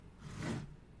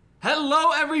Hello,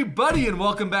 everybody, and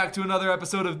welcome back to another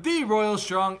episode of the Royal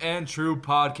Strong and True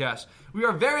podcast. We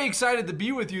are very excited to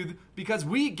be with you because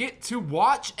we get to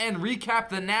watch and recap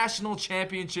the national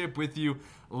championship with you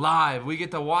live. We get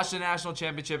to watch the national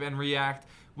championship and react.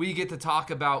 We get to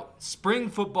talk about spring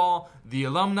football, the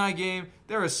alumni game.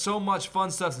 There is so much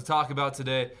fun stuff to talk about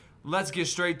today. Let's get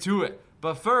straight to it.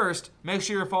 But first, make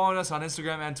sure you're following us on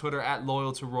Instagram and Twitter at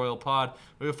LoyalToRoyalPod,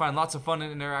 where you'll find lots of fun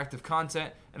and interactive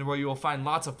content, and where you will find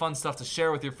lots of fun stuff to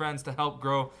share with your friends to help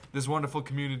grow this wonderful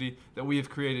community that we have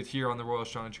created here on the Royal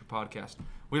Strong and True podcast.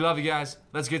 We love you guys.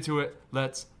 Let's get to it.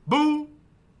 Let's boo!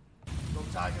 Go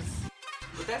Tigers.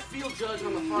 But that field judge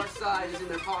on the far side is in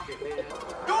their pocket, man.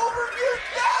 Go forget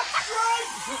that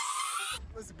strike!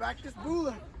 Let's back this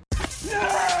booler.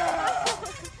 Yeah!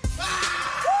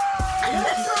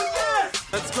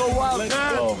 Let's go, Wildcat!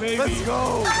 Let's go, baby! Let's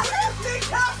go!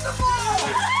 Catch the ball!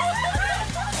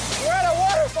 We're at a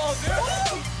waterfall, dude!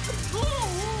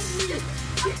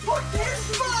 He put his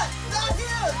foot, not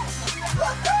his!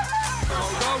 Go,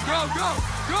 go, go, go!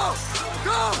 Go!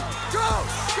 Go! Go!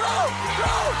 Go! Go!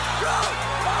 Go! Go!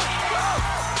 Go!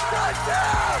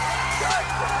 Touchdown!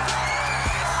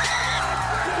 Touchdown!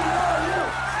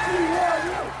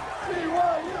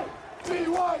 BYU!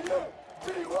 BYU!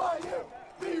 BYU!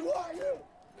 BYU!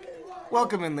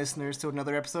 Welcome in, listeners, to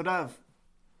another episode of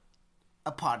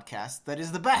a podcast that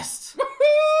is the best.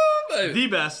 Woohoo! The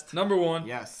best. Number one.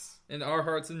 Yes. In our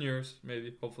hearts and yours,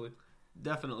 maybe, hopefully.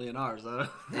 Definitely in ours, though.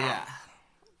 Yeah.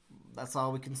 That's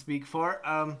all we can speak for.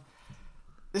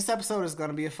 This episode is going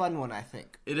to be a fun one, I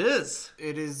think. It is.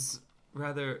 It is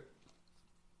Rather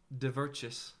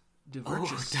divertious.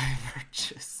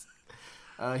 divergous.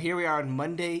 Here we are on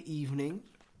Monday evening.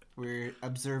 We're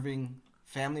observing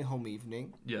family home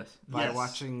evening Yes. by Yes.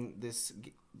 watching this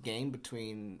game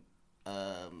between,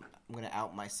 I'm going to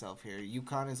out myself here.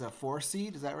 UConn is a 4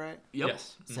 seed, is that right? Yep.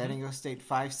 Yes. San Diego State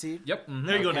 5 seed. Yep. Mhm.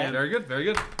 There you go, Okay. Dan. Very good. Very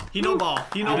good. He know ball.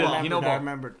 He know ball. He know I ball.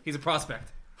 remembered. He's a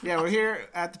prospect. Yeah, we're here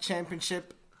at the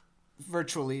championship,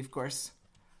 virtually, of course.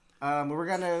 We're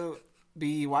going to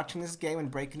be watching this game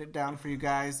and breaking it down for you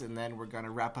guys, and then we're going to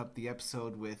wrap up the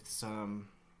episode with some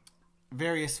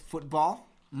various football,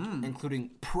 including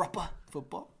proper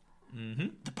football.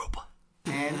 The proper.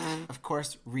 And, of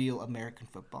course, real American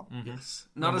football. Yes.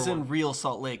 Not as in real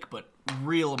Salt Lake, but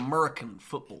real American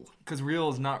football. Because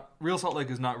real Salt Lake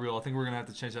is not real. I think we're gonna have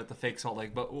to change that to fake Salt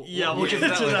Lake. But we'll get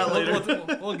to that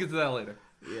later. We'll get to that later.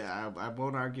 Yeah, I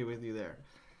won't argue with you there.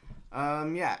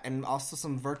 Yeah, and also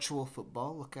some virtual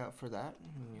football. Look out for that.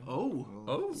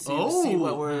 See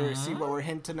what we're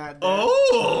hinting at there.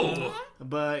 Oh!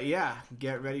 But yeah,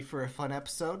 get ready for a fun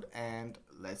episode, and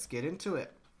let's get into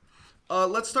it.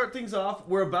 Let's start things off.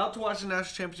 We're about to watch the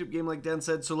national championship game, like Dan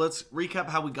said, so let's recap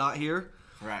how we got here.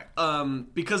 Right.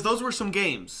 Because those were some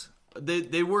games.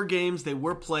 They were games. They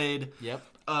were played. Yep.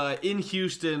 In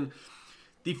Houston.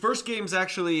 The first game's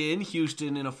actually in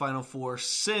Houston in a Final Four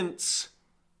since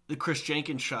the Chris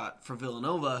Jenkins shot for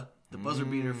Villanova, the buzzer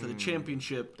beater for the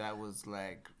championship. That was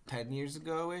like 10 years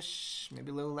ago-ish, maybe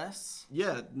a little less.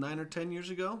 Yeah, 9 or 10 years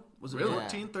ago. Was it Really?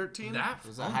 14, 13?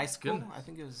 Was that high school? I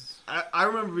think it was I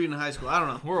remember being in high school. I don't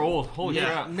know. We're old. Holy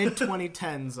Yeah. crap.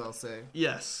 mid-2010s, I'll say.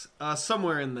 Yes,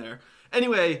 somewhere in there.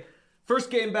 Anyway,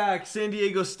 first game back, San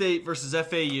Diego State versus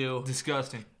FAU.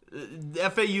 Disgusting.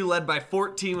 FAU led by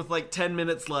 14 with like 10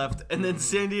 minutes left, and then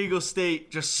San Diego State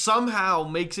just somehow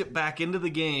makes it back into the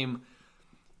game,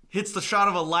 hits the shot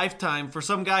of a lifetime for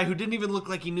some guy who didn't even look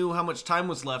like he knew how much time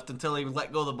was left until he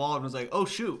let go of the ball and was like, oh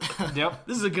shoot, Yep.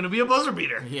 this is going to be a buzzer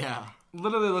beater. Yeah.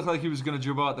 Literally looked like he was going to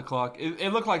dribble out the clock.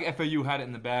 It looked like FAU had it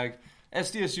in the bag.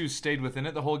 SDSU stayed within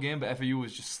it the whole game, but FAU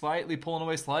was just slightly pulling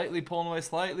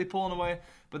away.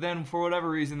 But then, for whatever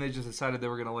reason, they just decided they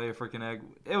were going to lay a freaking egg.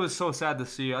 It was so sad to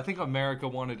see. I think America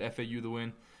wanted FAU to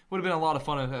win. Would have been a lot of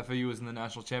fun if FAU was in the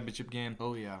national championship game.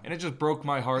 Oh, yeah. And it just broke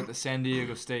my heart that San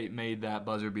Diego State made that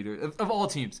buzzer beater. Of all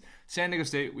teams, San Diego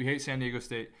State, we hate San Diego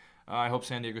State. I hope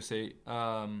San Diego State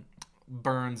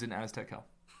burns in Aztec hell.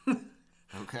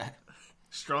 Okay.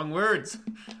 Strong words.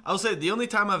 I will say the only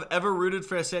time I've ever rooted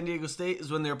for San Diego State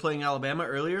is when they were playing Alabama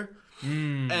earlier.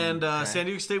 And San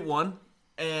Diego State won.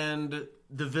 And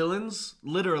the villains,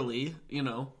 literally,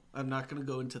 I'm not going to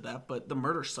go into that, but the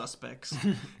murder suspects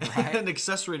and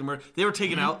accessory to murder, they were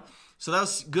taken out. So that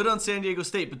was good on San Diego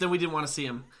State, but then we didn't want to see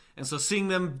them. And so seeing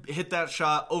them hit that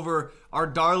shot over our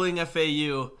darling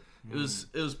FAU, it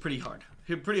was pretty hard.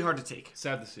 Pretty hard to take.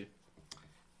 Sad to see.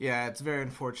 Yeah, it's very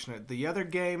unfortunate. The other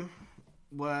game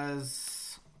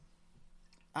was,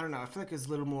 I don't know, I feel like it's a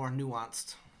little more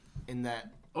nuanced in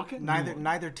that Okay.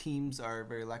 neither teams are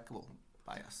very likable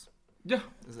by us. Yeah.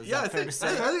 Is Yeah, that fair to say?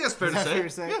 I think that's fair Is to that say. fair to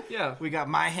say? Yeah. We got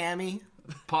Miami,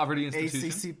 Poverty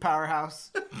institution. ACC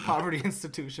powerhouse, poverty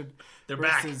institution. They're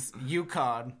back. versus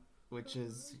UConn, which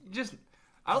is Just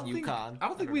I don't think UConn. I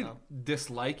don't think I we don't know.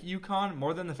 dislike UConn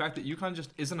more than the fact that UConn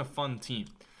just isn't a fun team.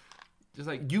 Just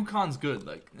like UConn's good,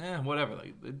 like whatever,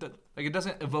 it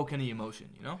doesn't evoke any emotion,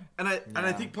 you know. And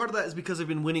I think part of that is because they've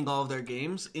been winning all of their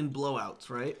games in blowouts,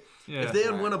 right? Yeah. If they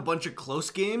had won a bunch of close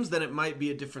games, then it might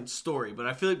be a different story. But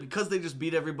I feel like because they just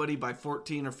beat everybody by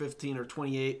 14 or 15 or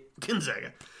 28,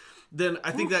 Gonzaga, then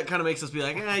I think that kind of makes us be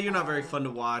like, you're not very fun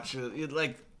to watch.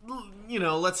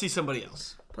 Let's see somebody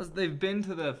else. Plus, they've been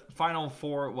to the Final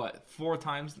Four, 4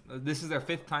 times? This is their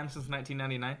 5th time since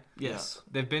 1999? Yes.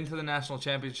 They've been to the national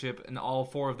championship in all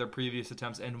 4 of their previous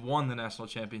attempts and won the national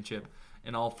championship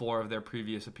in all 4 of their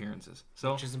previous appearances.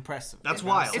 So which is impressive. That's I gotta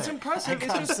wild. say. it's impressive. I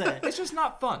gotta say. It's just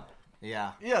not fun.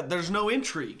 Yeah. Yeah, there's no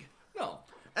intrigue. No.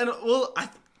 And,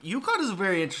 UConn is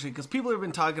very interesting because people have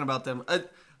been talking about them.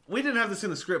 We didn't have this in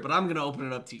the script, but I'm going to open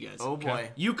it up to you guys. Oh,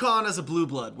 boy. UConn as a blue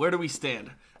blood, where do we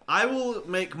stand? I will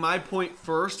make my point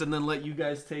first and then let you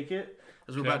guys take it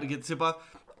as we're about to get the tip off.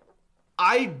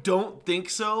 I don't think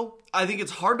so. I think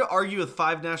it's hard to argue with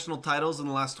 5 national titles in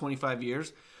the last 25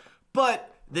 years,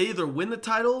 but they either win the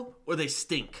title or they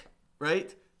stink,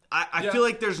 right? I feel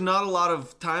like there's not a lot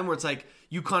of time where it's like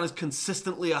UConn is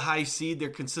consistently a high seed. They're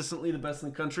consistently the best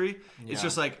in the country. Yeah. It's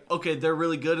just like, okay, they're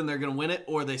really good and they're going to win it,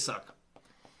 or they suck.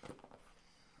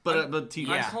 But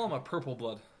I call them a purple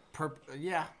blood.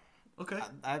 Yeah. Okay.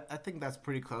 I think that's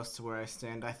pretty close to where I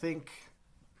stand. I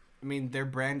mean, their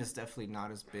brand is definitely not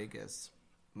as big as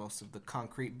most of the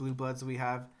concrete blue bloods we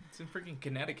have. It's in freaking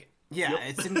Connecticut. Yeah,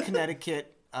 it's in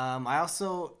Connecticut. I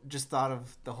also just thought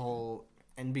of the whole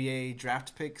NBA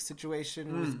draft pick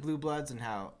situation with blue bloods and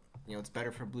how, it's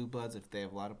better for blue bloods if they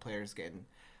have a lot of players getting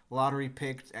lottery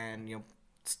picked and,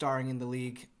 starring in the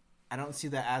league. I don't see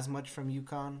that as much from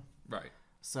UConn. Right.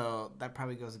 So that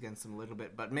probably goes against them a little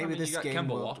bit. But maybe this game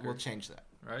will change that.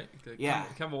 Right? Yeah.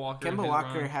 Kemba Walker. Kemba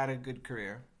Walker had a good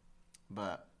career,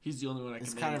 but he's the only one I can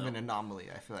it's name, kind of though. an anomaly,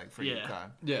 I feel like, for UConn.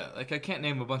 Yeah, I can't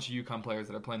name a bunch of UConn players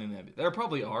that are playing in the NBA. There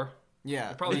probably are. Yeah.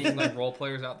 There probably role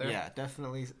players out there. Yeah,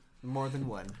 definitely more than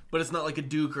one. But it's not like a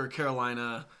Duke or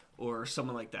Carolina or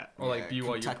someone like that. Or like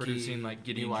BYU Kentucky, producing like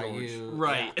Gideon BYU, George.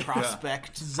 Right. Yeah,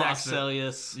 prospect. Zach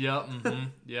Sellius. Yep. Mm-hmm.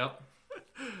 Yep.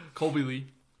 Colby Lee.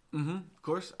 Mm-hmm. Of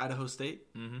course. Idaho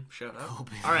State. Mm-hmm. Shout out.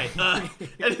 Colby All right.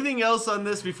 Anything else on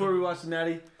this before we watch the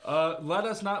Natty? Let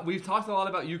us not. We've talked a lot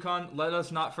about UConn. Let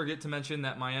us not forget to mention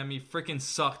that Miami freaking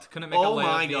sucked. Couldn't make a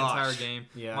layup the entire game.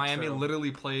 Yeah, Miami true.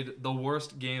 literally played the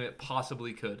worst game it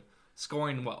possibly could.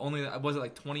 Scoring only was it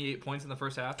like 28 points in the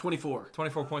first half? 24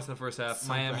 points in the first half. So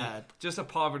Miami, bad. just a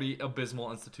poverty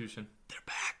abysmal institution. They're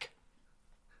back.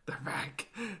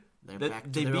 They're back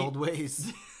to their old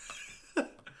ways.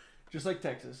 Just like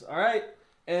Texas. All right.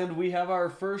 And we have our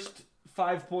first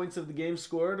 5 points of the game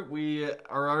scored. We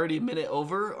are already a minute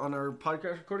over on our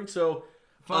podcast recording. So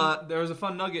There was a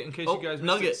fun nugget in case you guys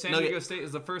missed it. San Diego State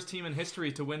is the first team in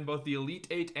history to win both the Elite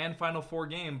 8 and Final Four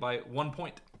game by 1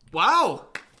 point. Wow.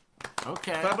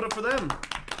 Okay. Clap it up for them.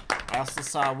 I also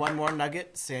saw one more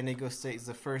nugget. San Diego State is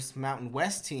the first Mountain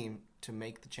West team to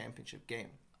make the championship game.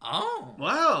 Oh.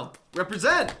 Wow.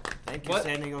 Represent. Thank you,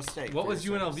 San Diego State. What for was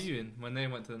your UNLV service. in when they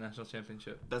went to the national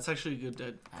championship? That's actually a good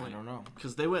point. I don't know.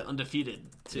 Because they went undefeated,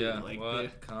 too. Yeah, Like,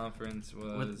 what conference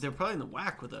was... they're probably in the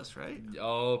WAC with us, right?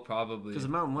 Oh, probably. Because the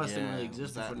Mountain West didn't Yeah, really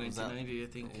exist was before that 1990, I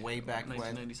think. way back when?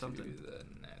 1990 something.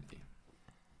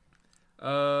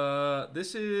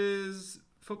 This is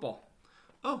football.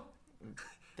 Oh.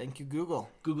 Thank you, Google.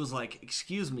 Google's like,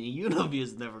 excuse me, UNLV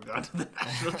has never gone to the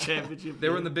national championship. They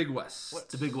were in the Big West.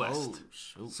 The Big West. Oh,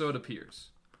 shoot. So it appears.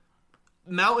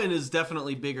 Mountain is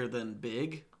definitely bigger than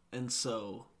big, and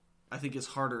so I think it's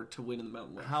harder to win in the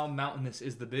Mountain West. How mountainous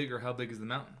is the big, or how big is the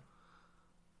mountain?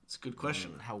 It's a good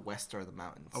question. How west are the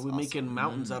mountains? Are we making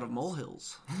mountains out of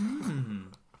molehills?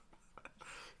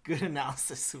 Good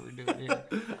analysis we're doing here.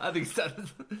 I think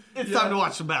It's time to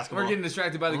watch some basketball. we're getting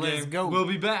distracted by the Let's game. go. We'll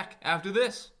be back after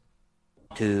this.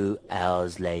 2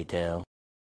 hours later.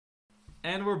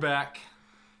 And we're back.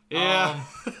 Yeah.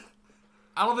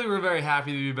 I don't think we're very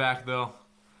happy to be back, though.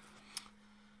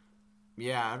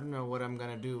 Yeah, I don't know what I'm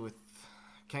going to do with...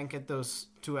 Can't get those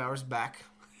 2 hours back.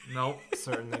 Nope.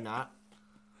 Certainly not.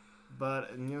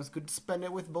 But, it's good to spend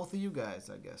it with both of you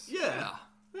guys, I guess. Yeah.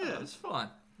 Yeah, it was fun.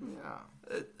 Yeah.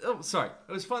 It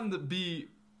was fun to be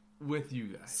with you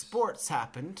guys. Sports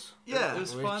happened. Yeah. It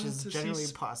was which fun is to generally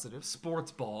see positive.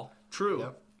 sports ball. True.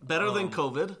 Yep. Better than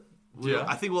COVID. Yeah.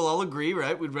 I think we'll all agree,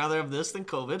 right? We'd rather have this than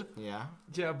COVID. Yeah.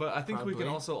 Yeah, but I think we can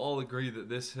Probably. also all agree that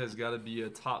this has got to be a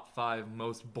top 5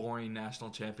 most boring national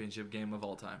championship game of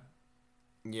all time.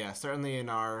 Yeah, certainly in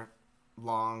our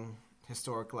long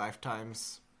historic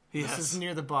lifetimes. Yes. This is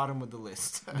near the bottom of the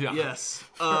list. Yeah. Yes.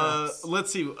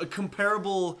 Let's see.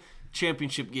 Comparable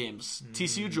championship games.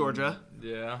 TCU Georgia.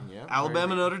 Yeah. Yeah.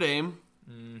 Alabama Notre Dame.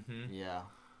 Yeah.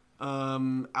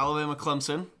 Alabama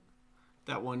Clemson.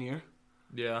 That one year.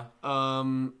 Yeah.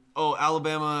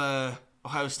 Alabama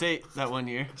Ohio State that one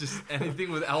year. Just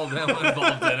anything with Alabama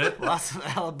involved in it. Lots of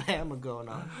Alabama going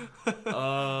on.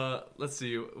 Let's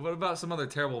see. What about some other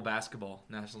terrible basketball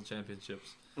national championships?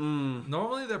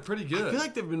 Normally they're pretty good. I feel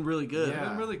like they've been really good. They've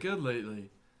been really good lately.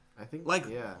 I think, Like-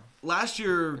 yeah. Last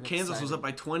year, And Kansas was exciting. up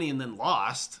by 20 and then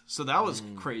lost, so that was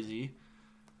crazy.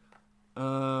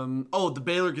 The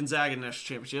Baylor Gonzaga national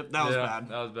championship that was bad.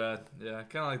 That was bad. Yeah,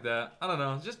 kind of like that. I don't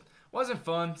know. Just wasn't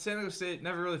fun. San Diego State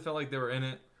never really felt like they were in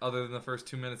it, other than the first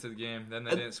 2 minutes of the game. Then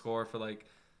they didn't score for like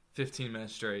 15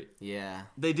 minutes straight. Yeah.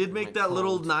 They did make went that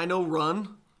little cold. 9-0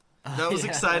 run. That was Yeah,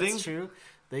 exciting. That's true.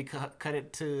 They cut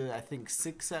it to, I think,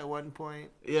 6 at one point.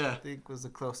 Yeah. I think was the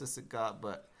closest it got,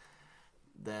 but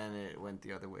then it went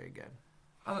the other way again.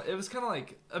 It was kind of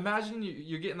like, imagine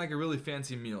you're getting like a really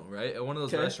fancy meal, right? At one of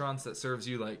those Okay. restaurants that serves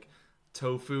you like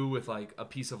tofu with like a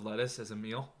piece of lettuce as a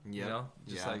meal. You Yep. know?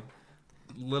 Just Yeah. like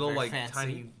little Very like fancy.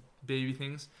 tiny baby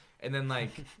things. And then like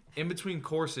in between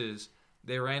courses,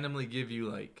 they randomly give you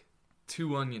like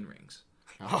 2 onion rings.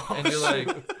 Oh, And you're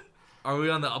like, are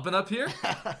we on the up and up here?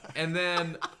 And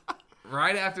then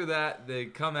right after that, they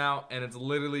come out and it's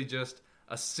literally just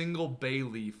a single bay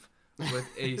leaf with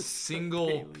a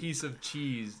single piece of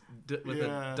cheese with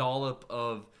Yeah. a dollop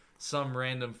of some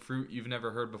random fruit you've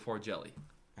never heard before jelly.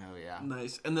 Oh, yeah.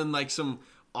 Nice. And then like some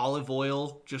olive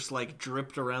oil just like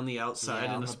dripped around the outside Yeah,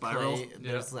 in on a the spiral. plate,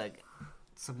 there's like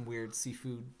some weird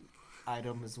seafood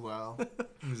item as well.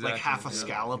 Like half a yeah.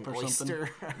 scallop or something. Oyster.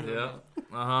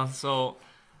 Yeah. So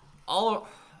all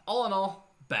in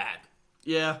all, bad.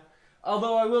 Yeah.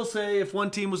 Although I will say, if one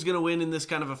team was going to win in this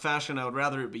kind of a fashion, I would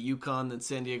rather it be UConn than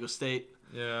San Diego State.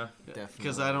 Yeah. Definitely.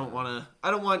 Because I don't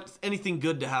want anything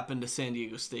good to happen to San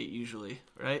Diego State usually,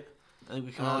 right? I think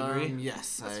we can all agree.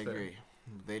 Yes, I fair. agree.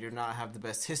 They do not have the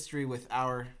best history with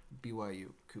our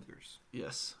BYU Cougars.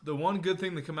 Yes. The one good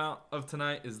thing to come out of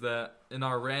tonight is that in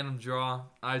our random draw,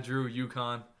 I drew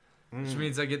UConn, which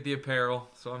means I get the apparel.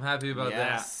 So I'm happy about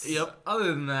Yes. that. Yep. Other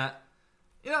than that,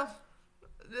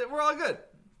 we're all good.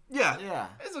 Yeah. Yeah.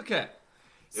 It's okay.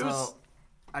 So, was-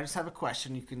 I just have a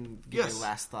question. You can give Yes. your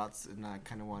last thoughts, and I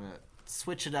kind of want to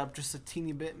switch it up just a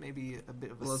teeny bit, maybe a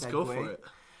bit of a Let's segue. go for it.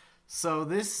 So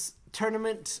this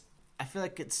tournament, I feel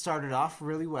like it started off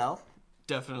really well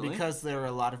Definitely. because there were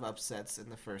a lot of upsets in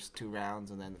the first 2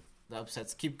 rounds, and then the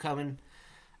upsets keep coming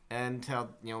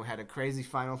until we had a crazy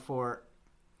Final Four.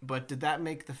 But did that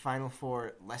make the Final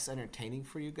Four less entertaining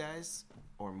for you guys,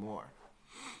 or more?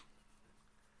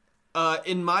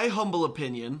 In my humble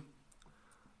opinion,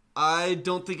 I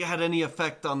don't think it had any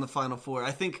effect on the Final Four.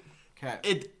 I think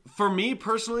Okay. for me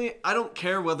personally, I don't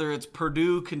care whether it's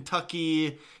Purdue,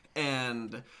 Kentucky,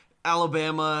 and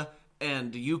Alabama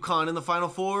and UConn in the Final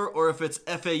Four, or if it's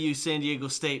FAU, San Diego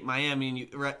State, Miami,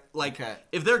 and Okay.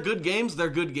 if they're good games, they're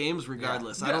good games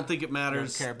regardless. Yeah. I don't think it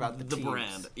matters. Don't care about the teams.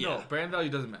 brand. Yeah. No, brand value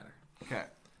doesn't matter. Okay.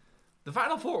 The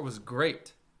Final Four was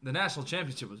great. The national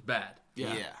championship was bad.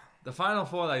 Yeah. Yeah. The Final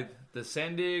Four, like the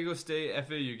San Diego State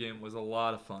FAU game, was a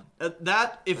lot of fun. If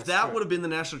That's that true. would have been the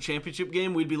national championship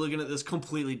game, we'd be looking at this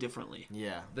completely differently.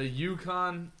 Yeah. The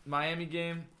UConn Miami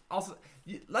game, also,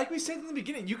 like we said in the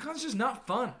beginning, UConn's just not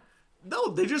fun. No,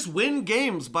 they just win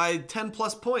games by 10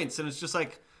 plus points, and it's just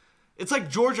like, it's like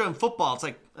Georgia in football. It's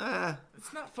like,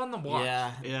 It's not fun to watch.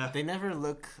 Yeah. They never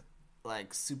look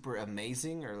like super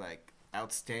amazing or like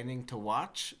outstanding to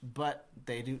watch, but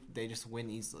they just win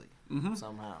easily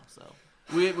somehow. So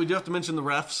we do have to mention the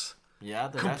refs. yeah,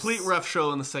 the Complete refs ref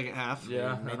show in the second half.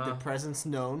 Yeah. made their presence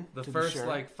known. The to be first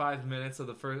sure. 5 minutes of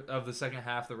the second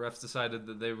half, the refs decided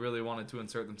that they really wanted to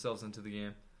insert themselves into the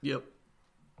game. Yep.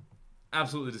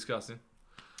 Absolutely disgusting.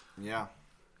 yeah.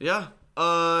 Yeah.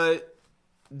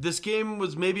 This game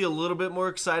was maybe a little bit more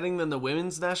exciting than the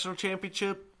women's national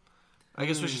championship. I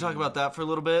guess we should talk about that for a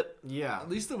little bit. Yeah. At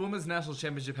least the women's national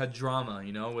championship had drama,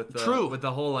 with the True. with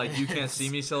the whole like you can't see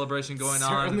me celebration going on.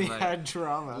 Certainly Like, had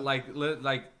drama. like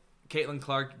Caitlin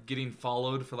Clark getting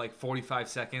followed for like 45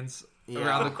 seconds Yeah.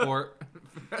 around the court.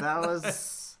 That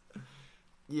was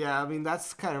yeah, I mean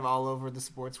that's kind of all over the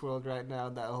sports world right now,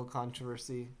 that whole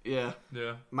controversy. Yeah.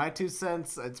 Yeah, My 2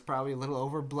 cents, it's probably a little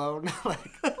overblown. Like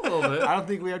a little bit. I don't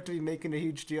think we have to be making a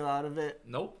huge deal out of it.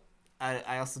 Nope.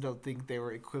 I also don't think they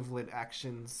were equivalent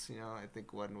actions. I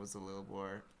think one was a little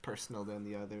more personal than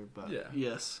the other. But Yeah.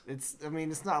 Yes. it's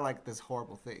not like this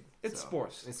horrible thing. It's so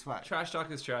sports. It's fine. Trash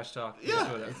talk is trash talk.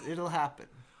 Yeah. It'll happen.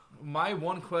 My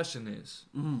one question is,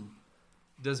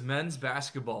 does men's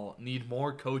basketball need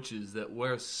more coaches that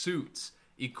wear suits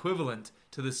equivalent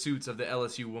to the suits of the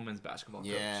LSU women's basketball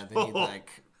Yeah, coach? they need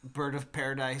Bird of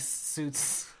Paradise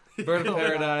suits. Bird of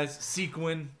Paradise,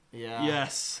 sequin, Yeah.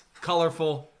 Yes.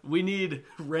 colorful, We need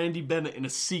Randy Bennett in a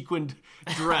sequined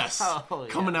dress Oh, yeah.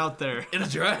 coming out there. in a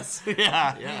dress.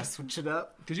 Yeah. Yeah, switch it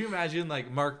up. Could you imagine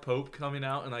Mark Pope coming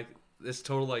out in this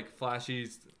total flashy,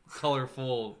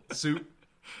 colorful suit?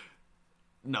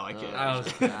 No, I can't. I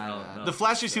don't know. The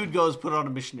flashy suit goes put on a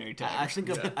missionary tag.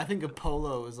 I think a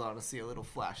polo is honestly a little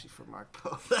flashy for Mark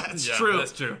Pope. That's Yeah, true.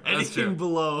 that's true. That's Anything true.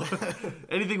 below,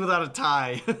 anything without a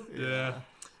tie. Yeah.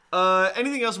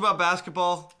 Anything else about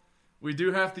basketball? We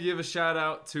do have to give a shout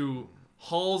out to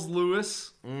Halls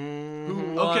Lewis,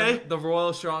 who won Okay. the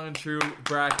Royal Strong and True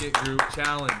Bracket Group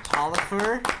Challenge.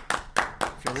 Oliver,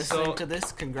 if you're listening So- to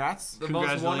this, congrats. The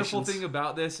most wonderful Congratulations. thing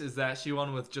about this is that she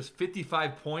won with just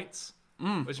 55 points,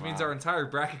 which means our entire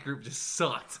bracket group just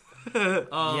sucked.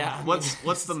 Yeah,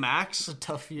 What's the max? it's a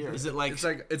tough year. Is it like It's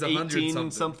 18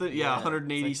 100 something? Yeah,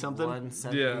 180 it's something.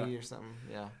 170 or something.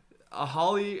 Yeah.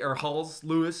 Halls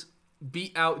Lewis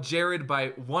beat out Jared by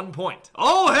 1 point.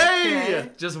 Oh, hey!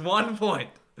 Okay. Just 1 point.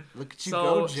 Look at you So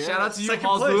go, Jared. shout out to you, Second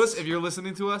Halls place. Lewis. If you're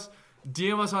listening to us,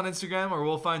 DM us on Instagram or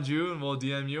we'll find you and we'll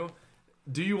DM you.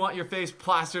 Do you want your face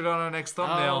plastered on our next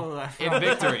thumbnail I in forgot-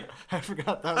 victory? I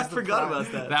forgot that was I forgot prize.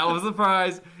 about that. That was the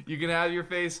prize. You can have your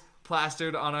face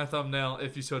plastered on our thumbnail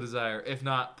if you so desire. If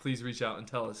not, please reach out and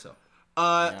tell us so.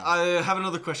 I have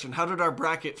another question. How did our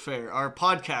bracket fare? Our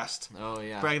podcast Oh,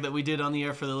 yeah. bracket that we did on the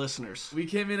air for the listeners. We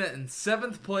came in in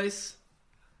 7th place,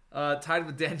 tied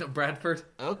with Daniel Bradford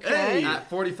Okay. Hey. at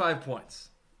 45 points.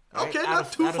 Okay, Out not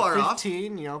of- too out far of off.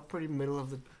 15, pretty middle of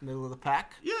the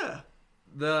pack. Yeah.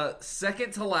 The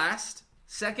second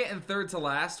and third to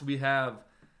last, we have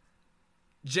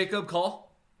Jacob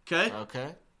Call Okay.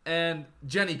 Okay. and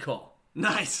Jenny Call.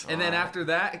 Nice. And then after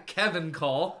that, Kevin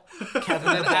Call. Kevin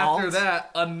And the after Bald.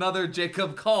 that, another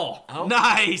Jacob Call. Oh.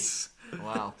 Nice.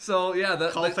 Wow. So yeah,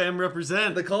 Call fam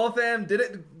represent. the Call fam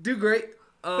didn't do great.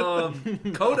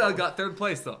 Coda got 3rd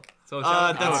place though. So shout out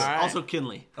to That's Coda. Alright. also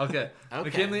Kinley. Okay. Okay.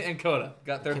 McKinley and Coda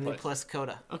got 3rd Kinley place. plus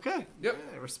Coda. Okay. Yep.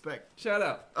 Yeah, respect. Shout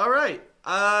out. All right.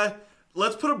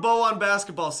 Let's put a bow on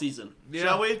basketball season, Yeah.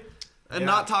 shall we? And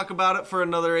not talk about it for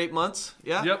another 8 months.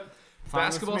 Yeah. Yep. Fine with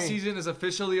Basketball me. season is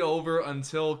officially over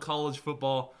until college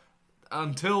football,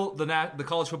 until the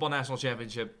college football national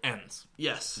championship ends.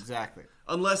 Yes. Exactly.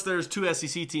 Unless there's 2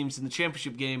 SEC teams in the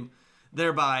championship game,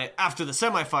 thereby after the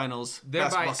semifinals,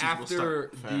 Thereby, basketball season will after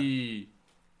start. the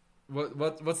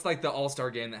what's the All-Star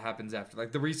game that happens after,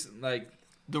 the recent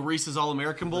The Reese's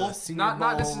All-American Bowl. The Senior not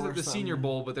Bowl necessarily or the Senior something.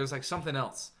 Bowl, but there's something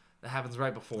else that happens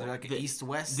right before. They're like an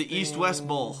East-West the thing. East-West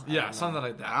Bowl. Yeah, something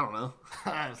like that. I don't know.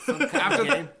 Some kind After of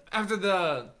game. after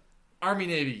the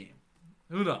Army-Navy game.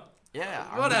 Who knows?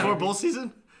 Yeah. Whatever. Before bowl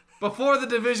season? Before the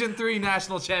Division III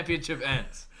national championship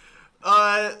ends.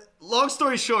 Long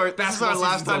story short, this is our Basketball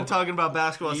last season's time over. talking about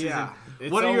basketball season. Yeah.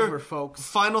 It's What are over, your folks.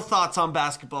 final thoughts on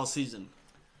basketball season?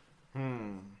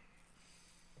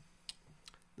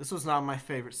 This was not my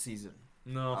favorite season.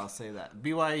 No. I'll say that.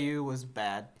 BYU was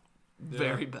bad.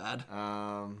 Very bad.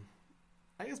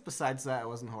 I guess besides that, it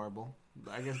wasn't horrible.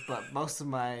 But most of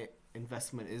my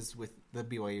investment is with the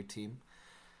BYU team.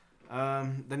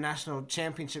 The national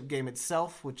championship game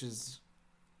itself, which is,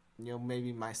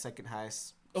 maybe my second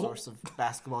highest source of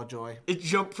basketball joy. It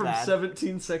jumped from Bad.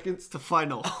 17 seconds to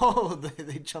final. Oh,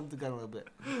 they jumped the gun a little bit.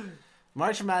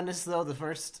 March Madness, though,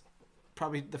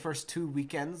 probably the first 2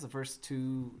 weekends, the first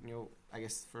 2,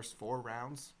 first 4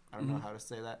 rounds. I don't know how to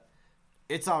say that.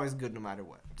 It's always good no matter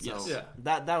what. So Yes. Yeah.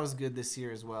 that was good this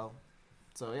year as well.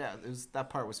 So yeah, that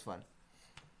part was fun.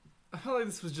 I felt like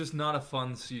this was just not a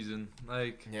fun season.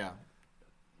 Yeah.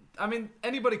 I mean,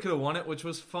 anybody could have won it, which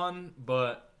was fun,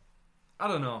 but I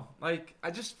don't know. I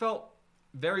just felt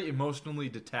very emotionally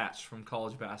detached from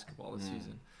college basketball this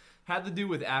season. Had to do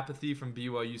with apathy from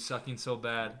BYU sucking so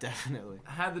bad. Definitely.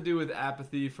 Had to do with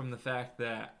apathy from the fact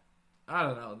that, I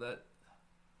don't know, that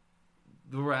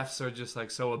the refs are just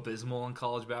so abysmal in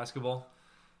college basketball.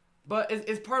 But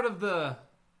it's part of the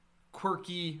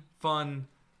quirky, fun,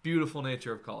 beautiful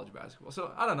nature of college basketball.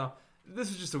 So, I don't know. This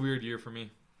was just a weird year for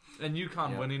me. And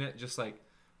UConn winning it just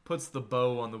puts the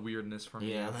bow on the weirdness for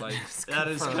me. Yeah. That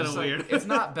is kind of weird. It's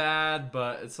not bad,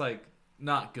 but it's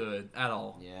not good at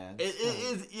all. Yeah. It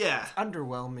is, yeah.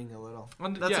 underwhelming a little.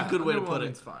 That's a good way to put it.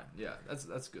 It's fine. Yeah,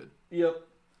 that's good. Yep.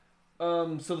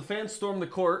 So the fans stormed the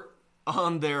court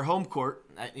on their home court.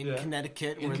 In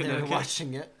Connecticut, where they're Connecticut.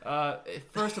 watching it.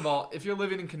 First of all, if you're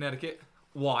living in Connecticut,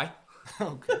 why?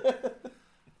 Okay.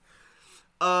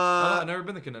 I've never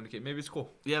been to Connecticut. Maybe it's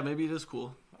cool. Yeah, maybe it is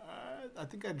cool. I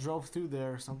think I drove through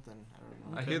there or something. I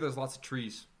don't know. I hear there's lots of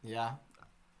trees. Yeah.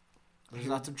 There's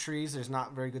lots of trees. There's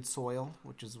not very good soil,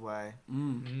 which is why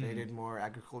they did more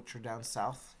agriculture down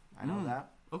south. I know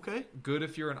that. Okay. Good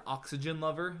if you're an oxygen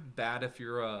lover. Bad if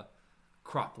you're a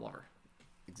crop lover.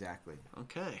 Exactly.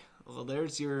 Okay. Well,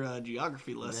 there's your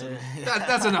geography lesson.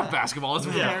 That's enough basketball. Let's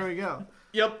move on. There we go.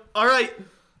 Yep. All right.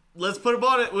 Let's put them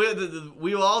on it.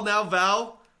 We all now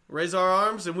vow, raise our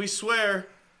arms, and we swear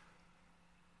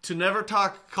to never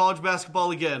talk college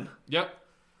basketball again Yep.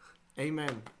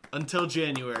 Amen. until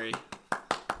January.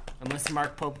 Unless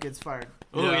Mark Pope gets fired.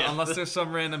 Oh, yeah. Unless there's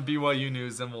some random BYU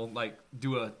news, then we'll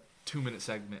do a 2-minute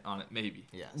segment on it, maybe.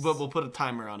 Yes. But we'll put a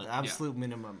timer on it. Absolute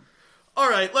minimum. All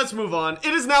right, let's move on.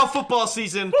 It is now football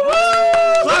season.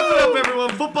 Clap it up, everyone.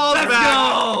 Football's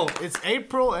back. It's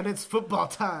April and it's football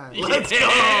time. Let's go.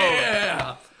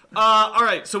 Yeah. All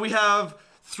right, so we have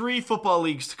 3 football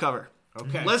leagues to cover.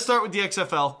 Okay. Let's start with the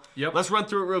XFL. Yep. Let's run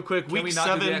through it real quick. Can Week we not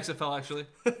 7. do the XFL, actually?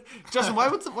 Justin, why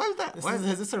was that?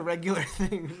 Is this a regular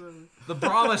thing? The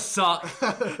Brahmas suck.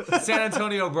 The San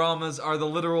Antonio Brahmas are the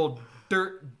literal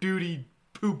dirt duty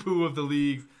poo-poo of the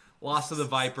league. Lost to the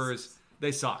Vipers.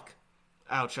 They suck.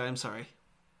 Ouch, I am sorry.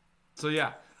 So,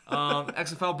 yeah.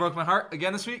 XFL broke my heart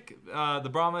again this week. The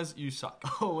Brahmas, you suck.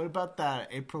 Oh, what about that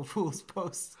April Fool's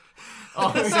post?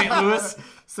 Oh, St. Louis?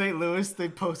 St. Louis, they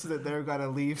posted that they're going to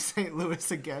leave St. Louis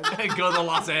again. And go to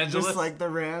Los Angeles. Just like the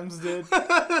Rams did.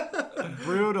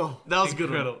 Brutal. That was a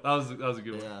good one. That was a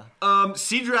good one. Yeah.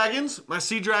 Sea Dragons, my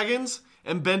Sea Dragons,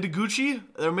 and Ben DiGucci,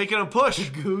 they're making a push.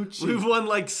 Gucci. We've won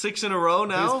like 6 in a row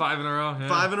now. It's 5 in a row. Yeah.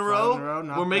 5 in a row.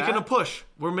 not We're making bad. a push.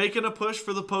 We're making a push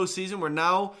for the postseason. We're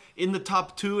now in the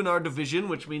top 2 in our division,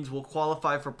 which means we'll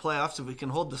qualify for playoffs if we can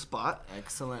hold the spot.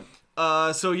 Excellent.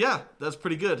 So yeah, that's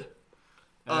pretty good.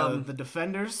 The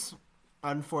Defenders,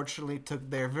 unfortunately, took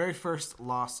their very first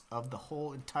loss of the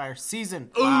whole entire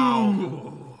season.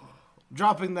 Wow.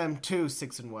 Dropping them to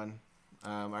 6-1.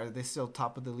 Are they still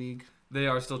top of the league? They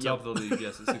are still top of the league.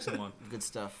 Yes, it's 6-1. Good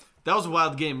stuff. That was a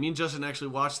wild game. Me and Justin actually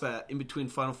watched that in between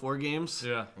Final Four games.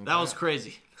 Yeah. That was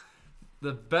crazy.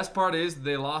 The best part is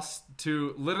they lost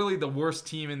to literally the worst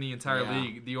team in the entire Yeah.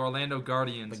 league, the Orlando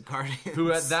Guardians. The Guardians.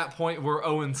 Who at that point were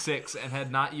 0-6 and had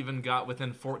not even got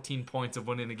within 14 points of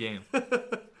winning a game.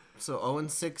 So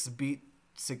 0-6 beat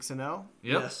 6-0.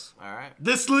 Yep. Yes. All right.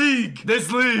 This league.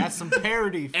 That's some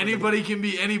parity. For Anybody can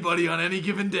be anybody on any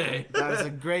given day. That is a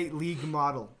great league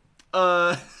model.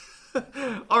 All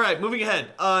right, moving ahead.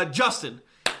 Justin,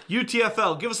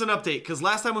 UTFL, give us an update, because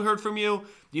last time we heard from you,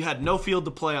 you had no field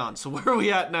to play on. So where are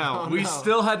we at now? We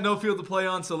still had no field to play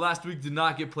on, so last week did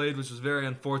not get played, which was very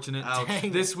unfortunate.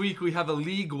 Dang. This week we have a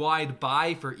league-wide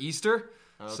bye for Easter,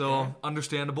 so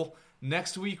understandable.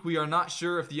 Next week we are not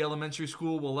sure if the elementary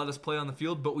school will let us play on the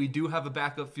field, but we do have a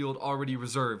backup field already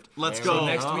reserved. Let's So go.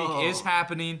 next week is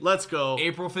happening. Let's go.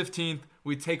 April 15th,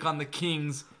 we take on the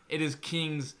Kings. It is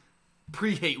Kings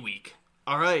pre-hate week.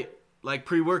 All right. Like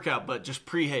pre-workout, but just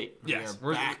pre-hate. Yes,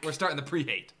 back. we're starting the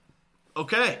pre-hate.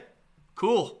 Okay.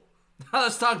 Cool.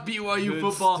 Let's talk BYU Good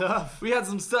football. stuff. We had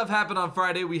some stuff happen on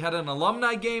Friday. We had an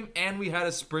alumni game and we had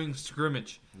a spring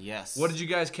scrimmage. Yes. What did you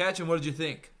guys catch and what did you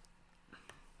think?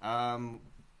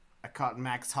 I caught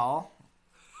Max Hall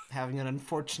having an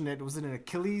unfortunate, was it an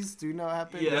Achilles? Do you know what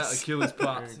happened? Yeah. Yeah, Achilles Or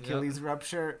pops. Achilles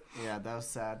rupture. Yeah, that was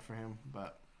sad for him.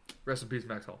 But Rest in peace,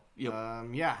 Max Hall. Yep.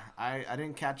 yeah, I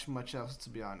didn't catch much else, to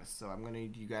be honest. So I'm gonna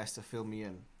need you guys to fill me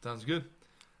in. Sounds good.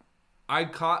 I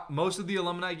caught most of the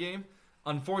alumni game.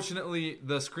 Unfortunately,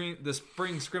 the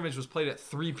spring scrimmage was played at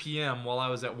 3 p.m. while I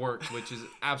was at work, which is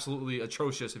absolutely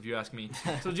atrocious if you ask me.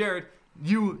 So, Jared,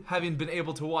 you having been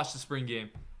able to watch the spring game,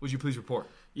 would you please report?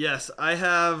 Yes, I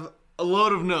have a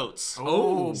load of notes.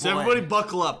 Oh, So boy. everybody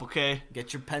buckle up, okay?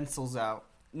 Get your pencils out.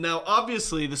 Now,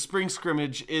 obviously, the spring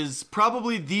scrimmage is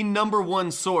probably the number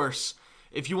one source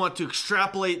if you want to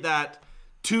extrapolate that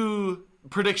to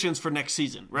predictions for next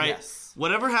season, right? Yes.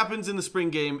 Whatever happens in the spring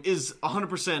game is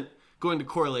 100% going to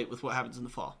correlate with what happens in the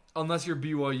fall. Unless you're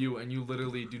BYU and you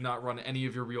literally do not run any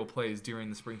of your real plays during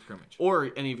the spring scrimmage.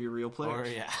 Or any of your real players.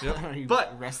 Or yeah, Yep. Or you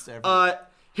But, rest everyone.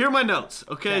 here are my notes,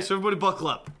 okay? So everybody buckle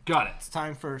up. Got it. It's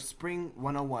time for Spring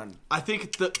 101. I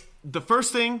think the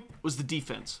first thing was the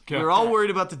defense. Okay. We were all worried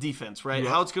about the defense, right?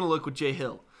 Yep. How it's going to look with Jay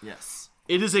Hill. Yes.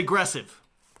 It is aggressive.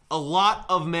 A lot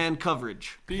of man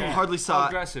coverage. I hardly saw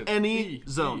aggressive. any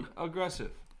zone.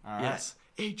 Aggressive. All right. Yes.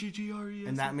 AGGRES.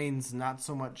 And that means not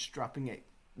so much dropping 8.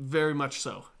 Very much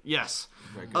so. Yes.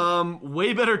 Very good.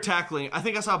 Way better tackling. I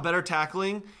think I saw better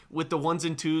tackling with the 1s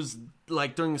and 2s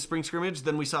like during the spring scrimmage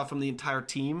than we saw from the entire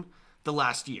team the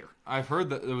last year. I've heard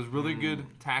that there was really good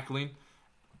tackling,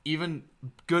 even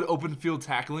good open field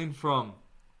tackling from.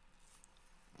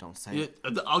 Don't say it.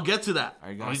 I'll get to that.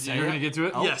 Are you gonna say You're it? going to get to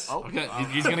it? Yes. Okay,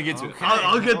 he's going to get to it.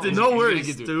 I'll get to. No He's worries. gonna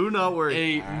get to it. Do not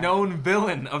worry. A known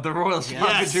villain of the Royal Strong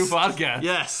and True podcast.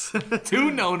 Yes.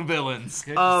 2 known villains.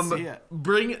 Good to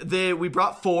see it. We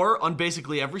brought 4 on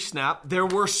basically every snap. There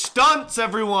were stunts,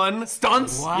 everyone.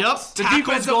 Stunts. What? Yep. The Tackles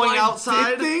defensive going line outside.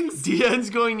 did things? DN's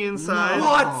going inside. No.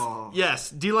 What?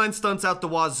 Yes. D-line stunts out the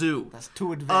wazoo. That's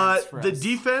too advanced for The us.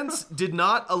 defense did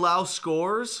not allow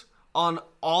scores on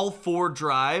all 4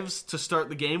 drives to start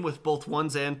the game with both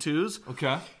 1s and 2s.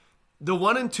 Okay. The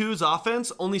 1 and 2's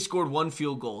offense only scored 1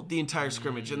 field goal the entire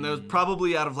scrimmage, and there was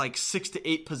probably out of like 6 to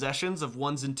 8 possessions of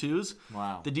 1s and 2s.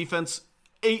 Wow. The defense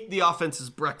ate the offense's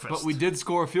breakfast. But we did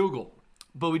score a field goal.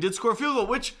 Score a field goal,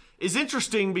 which is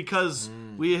interesting because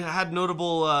we had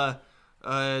notable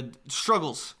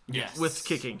struggles Yes. with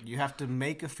kicking. You have to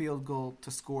make a field goal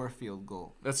to score a field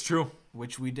goal, That's true.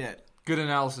 which we did. Good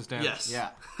analysis, Dan. Yes. Yeah.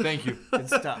 Thank you. Good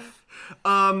stuff.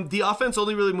 The offense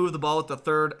only really moved the ball with the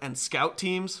third and scout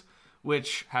teams,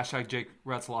 which Hashtag Jake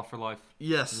Retzloff for life.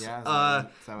 yes. Yeah, is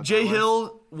that what Jay that was?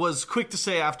 Hill was quick to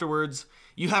say afterwards,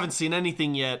 "You haven't seen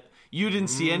anything yet. You didn't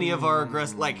see any of our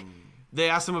aggressive." Like they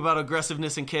asked him about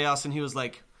aggressiveness and chaos, and he was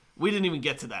like, "We didn't even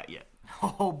get to that yet."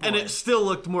 Oh, boy. And it still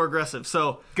looked more aggressive.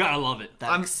 So Gotta love it.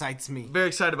 that excites me. very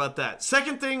excited about that.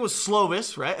 Second thing was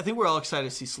Slovis, right? I think we're all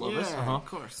excited to see Slovis. Yeah, of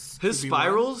course. His QB1.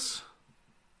 spirals,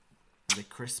 Are they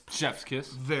crisp? Chef's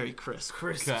kiss. very crisp.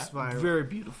 Crisp Okay. spiral. Very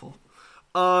beautiful.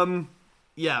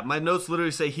 Yeah, my notes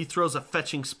literally say he throws a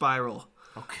fetching spiral.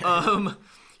 Okay.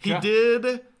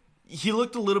 He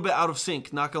looked a little bit out of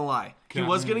sync, not gonna lie. He Okay.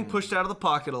 was getting pushed out of the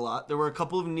pocket a lot. There were a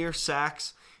couple of near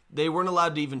sacks. They weren't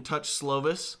allowed to even touch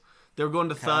Slovis. They were going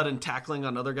to thud and tackling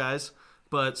on other guys,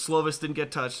 but Slovis didn't get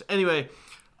touched. Anyway,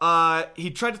 he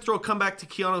tried to throw a comeback to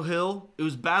Keanu Hill. It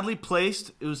was badly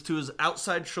placed. It was to his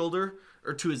outside shoulder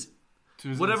or to his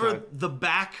whatever inside. the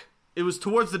back. It was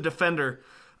towards the defender.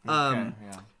 Okay,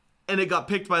 yeah. And it got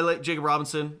picked by Jacob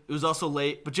Robinson. It was also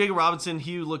late. But Jacob Robinson,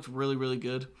 he looked really, really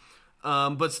good.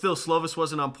 But still, Slovis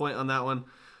wasn't on point on that one.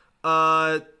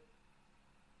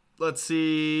 Let's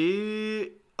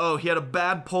see. Oh, he had a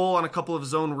bad pull on a couple of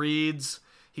his own reads.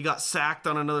 He got sacked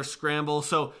on another scramble.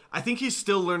 So I think he's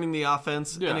still learning the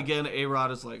offense. Yeah. And again, A-Rod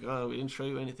is like, oh, we didn't show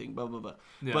you anything, blah, blah, blah.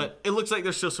 Yeah. But it looks like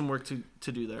there's still some work to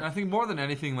do And there. I think more than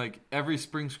anything, like every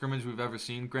spring scrimmage we've ever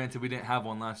seen, granted we didn't have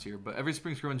one last year, but every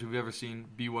spring scrimmage we've ever seen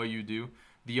BYU do,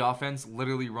 the offense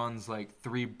literally runs like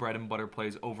 3 bread and butter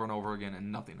plays over and over again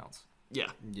and nothing else. Yeah.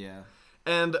 Yeah.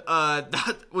 And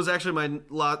that was actually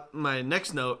my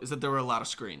next note is that there were a lot of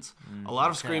screens. A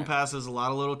lot of screen passes, a lot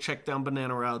of little check down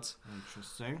banana routes.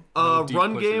 Interesting. No deep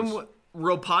Run pushers. game,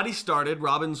 Ropati started.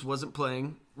 Robbins wasn't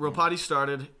playing. Ropati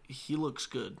started. He looks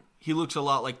good. He looks a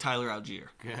lot like Tyler Algier.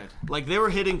 Good. Like they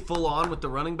were hitting full on with the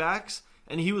running backs,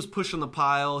 and he was pushing the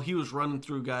pile. He was running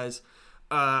through guys.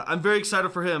 I'm very excited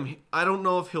for him. I don't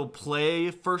know if he'll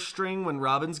play first string when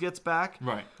Robbins gets back.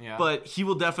 Right. Yeah. But he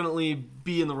will definitely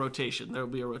be in the rotation. There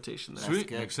will be a rotation there. Sweet.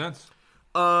 good. Makes sense.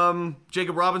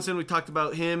 Jacob Robinson, we talked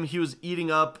about him. He was eating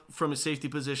up from his safety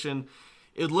position.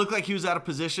 It looked like he was out of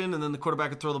position, and then the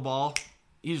quarterback would throw the ball.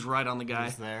 He's right on the guy.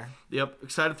 He's there. Yep,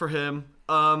 excited for him.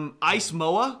 Ice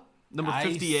Moa, number Ice.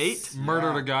 58.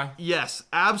 Murdered a guy. Yes,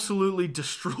 absolutely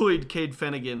destroyed Cade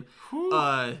Finnegan.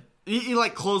 He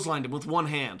like clotheslined him with one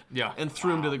hand. Yeah. And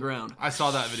threw him to the ground. I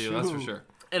saw that video, that's for sure.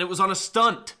 And it was on a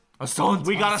stunt. A stunt.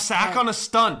 We got a sack on a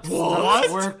stunt. What?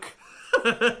 Work.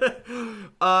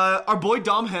 Our boy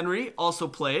Dom Henry also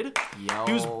played.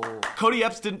 Yo. Cody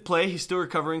Epps didn't play. He's still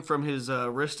recovering from his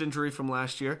wrist injury from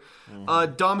last year.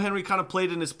 Dom Henry kind of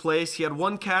played in his place. He had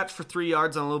 1 catch for 3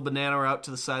 yards on a little banana route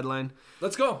to the sideline.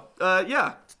 Let's go.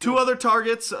 Yeah. 2 other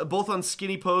targets, both on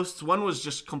skinny posts. One was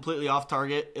just completely off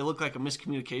target. It looked like a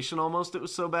miscommunication almost. It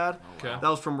was so bad. Okay. That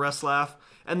was from Reslaff.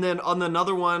 And then on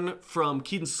another one from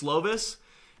Keaton Slovis,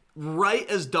 right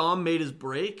as Dom made his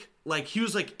break, like he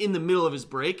was like in the middle of his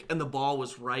break and the ball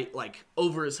was right like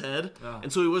over his head.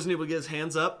 And so he wasn't able to get his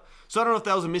hands up. So I don't know if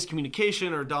that was a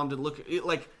miscommunication or Dom didn't look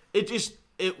like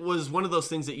it was one of those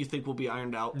things that you think will be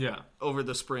ironed out over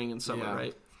the spring and summer, Yeah.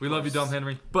 right? We love you, Dom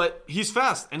Henry. But he's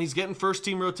fast, and he's getting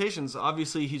first-team rotations.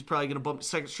 Obviously, he's probably going to bump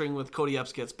second string with Cody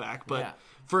Epps gets back. But Yeah.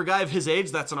 for a guy of his age,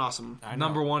 that's an awesome.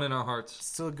 Number 1 in our hearts.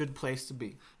 Still a good place to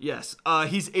be. Yes.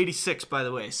 He's 86, by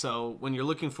the way. So when you're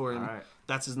looking for him, All right.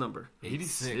 that's his number.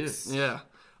 86. Yeah.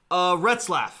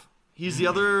 Retzlaff. He's the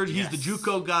other. He's the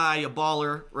JUCO guy, a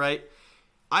baller, right?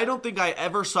 I don't think I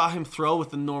ever saw him throw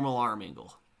with a normal arm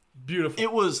angle. Beautiful.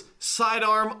 It was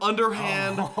sidearm,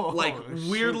 underhand,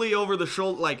 weirdly over the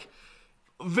shoulder,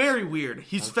 very weird.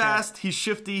 He's fast. He's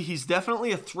shifty. He's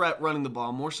definitely a threat running the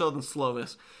ball, more so than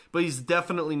Slovis. But he's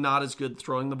definitely not as good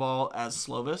throwing the ball as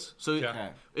Slovis. So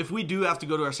if we do have to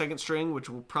go to our second string, which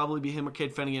will probably be him or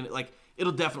Cade Finnegan,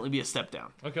 it'll definitely be a step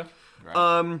down. Okay.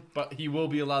 Right. But he will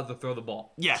be allowed to throw the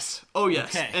ball. Yes. Oh,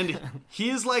 yes. Okay. And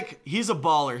he's a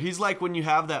baller. He's like when you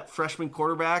have that freshman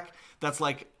quarterback that's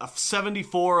like a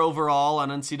 74 overall on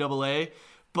NCAA,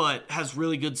 but has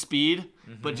really good speed,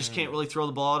 but just can't really throw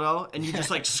the ball at all. And you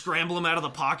just scramble him out of the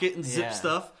pocket and zip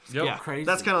stuff. Yep. Yeah, crazy.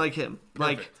 That's kind of like him.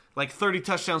 Perfect. Like 30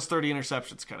 touchdowns, 30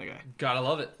 interceptions kind of guy. Gotta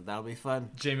love it. That'll be fun.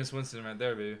 Jameis Winston right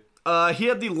there, baby. He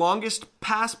had the longest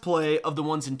pass play of the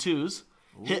 1s and 2s.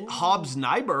 Ooh. Hit Hobbs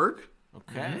Nyberg.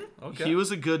 Okay. Okay. He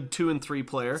was a good 2 and 3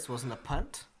 player. This wasn't a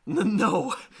punt?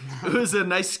 No. It was a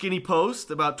nice skinny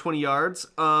post, about 20 yards.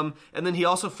 And then he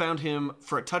also found him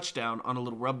for a touchdown on a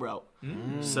little rub route.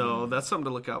 So that's something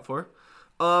to look out for.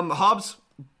 Hobbs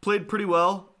played pretty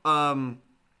well.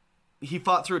 He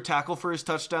fought through a tackle for his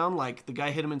touchdown. The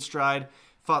guy hit him in stride,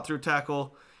 fought through a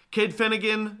tackle. Cade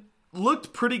Finnegan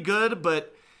looked pretty good,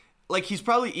 but he's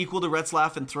probably equal to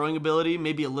Retzlaff in throwing ability,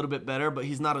 maybe a little bit better, but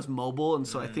he's not as mobile, and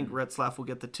so I think Retzlaff will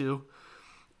get the 2.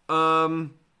 Ryan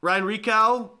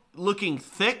Ricow looking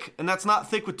thick, and that's not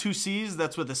thick with 2 C's,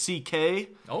 that's with a CK.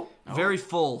 Oh. Very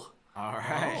full. All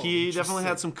right. He definitely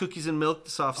had some cookies and milk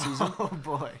this offseason. Oh,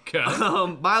 boy.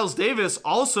 Okay. Miles Davis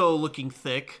also looking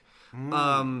thick.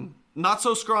 Not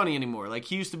so scrawny anymore.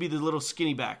 He used to be the little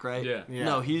skinny back, right? Yeah.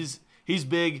 No, he's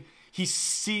big.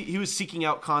 He was seeking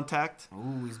out contact.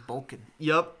 Ooh, he's bulking.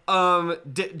 Yep.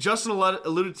 Justin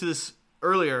alluded to this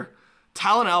earlier.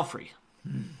 Talon Alfrey,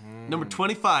 number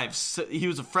 25. He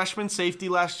was a freshman safety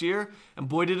last year, and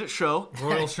boy did it show.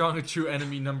 Royal Strong and True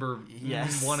Enemy number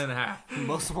 1.5.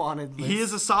 Most wanted list. He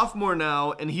is a sophomore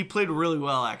now, and he played really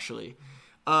well, actually.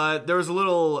 There was a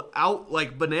little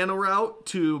banana route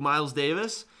to Miles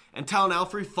Davis, and Talon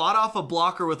Alfrey fought off a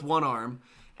blocker with one arm,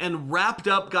 and wrapped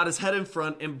up, got his head in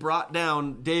front, and brought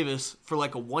down Davis for a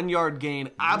 1-yard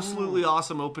gain. Absolutely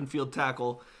awesome open field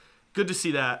tackle. Good to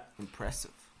see that.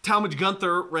 Impressive. Talmadge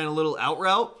Gunther ran a little out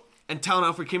route, and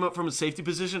Talon Alfrey came up from a safety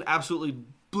position, absolutely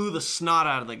blew the snot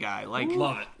out of the guy.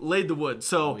 Love it. Laid the wood.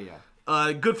 So,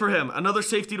 good for him. Another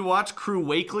safety to watch, Crew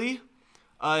Wakely.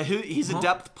 He's a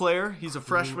depth player. He's a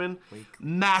freshman.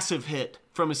 Massive hit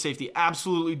from his safety.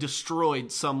 Absolutely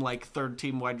destroyed some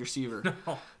third-team wide receiver.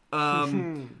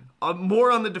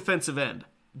 More on the defensive end.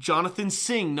 Jonathan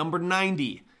Singh, number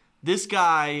 90. This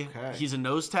guy, he's a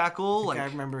nose tackle. I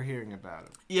remember hearing about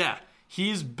him. Yeah,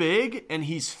 he's big and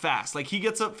he's fast. He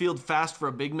gets upfield fast for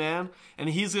a big man, and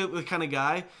he's the kind of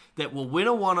guy that will win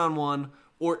a one-on-one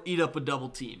or eat up a double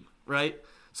team, right?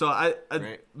 So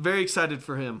I'm very excited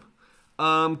for him.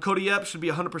 Cody Epp should be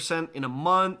 100% in a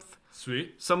month.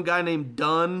 Sweet. Some guy named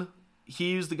Dunn.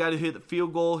 He was the guy who hit the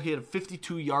field goal. He had a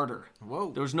 52-yarder.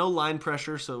 Whoa. There was no line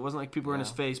pressure, so it wasn't like people were in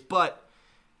his face. But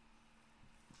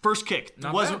first kick.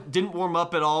 Didn't warm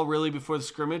up at all really before the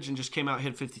scrimmage and just came out and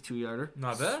hit a 52-yarder.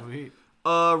 Not bad. Sweet.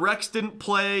 Rex didn't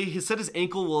play. He said his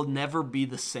ankle will never be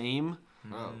the same.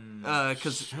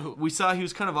 Because we saw he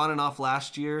was kind of on and off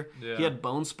last year. Yeah. He had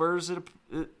bone spurs, it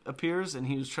appears, and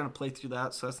he was trying to play through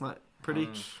that, so that's not pretty.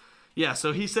 Yeah,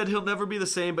 so he said he'll never be the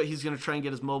same, but he's going to try and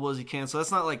get as mobile as he can. So that's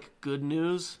not good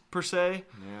news per se.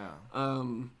 Yeah.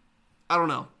 I don't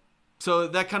know. So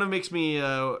that kind of makes me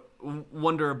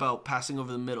wonder about passing over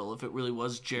the middle, if it really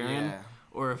was Jaron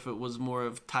or if it was more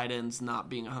of tight ends not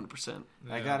being 100%.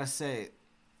 I got to say,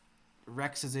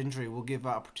 Rex's injury will give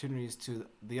opportunities to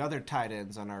the other tight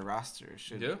ends on our roster.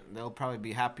 They'll probably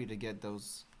be happy to get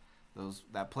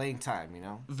that playing time,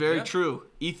 Very true.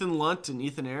 Ethan Lunt and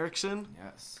Ethan Erickson.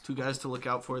 Yes. 2 guys to look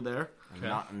out for there.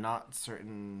 And not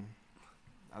certain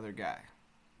other guy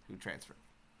who transferred.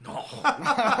 No.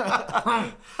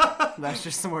 That's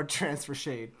just some more transfer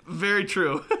shade. Very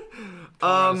true.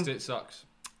 Colorado State sucks.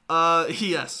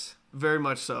 Yes, very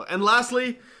much so. And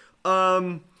lastly,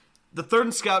 the third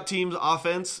and scout team's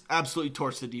offense absolutely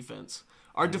torched the defense.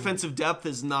 Our defensive depth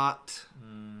is not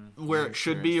where it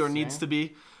should be or needs to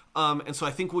be. And so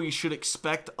I think we should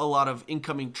expect a lot of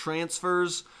incoming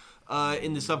transfers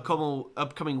in this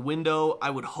upcoming window, I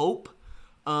would hope.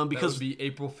 Because that would be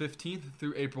April 15th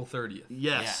through April 30th.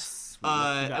 Yes.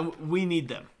 And we need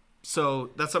them.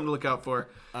 So that's something to look out for.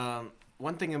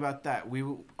 One thing about that, we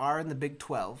are in the Big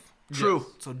 12. True.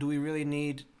 So do we really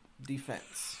need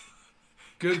defense?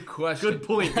 Good question. Good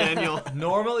point, Daniel.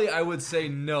 Normally, I would say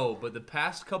no, but the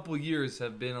past couple years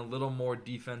have been a little more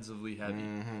defensively heavy.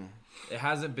 Mm-hmm. It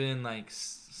hasn't been like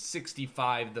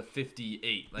 65 to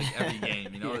 58 like every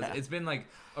game. You know, Yeah. it's been like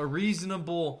a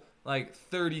reasonable like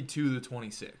 32 to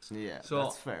 26. Yeah, so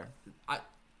that's fair.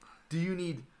 Do you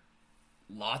need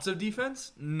lots of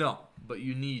defense? No, but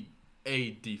you need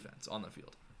a defense on the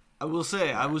field. I will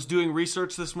say, I was doing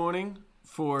research this morning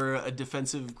for a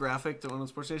defensive graphic that went on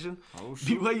Sports Station. Oh,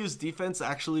 shoot. BYU's defense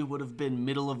actually would have been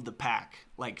middle of the pack,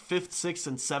 like 5th, 6th,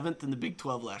 and 7th in the Big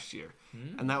 12 last year.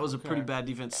 And that was a pretty bad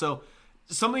defense. So,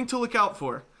 something to look out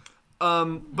for.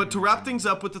 But to wrap things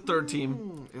up with the third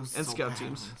team It was and so scout bad.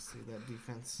 teams, Let's see that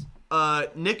defense.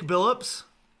 Nick Billups,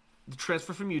 the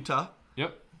transfer from Utah,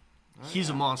 Yep. he's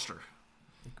a monster.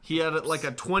 He had like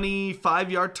a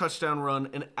 25-yard touchdown run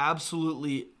and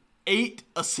absolutely ate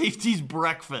a safety's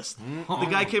breakfast. The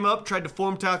guy came up, tried to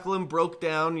form tackle him, broke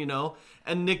down,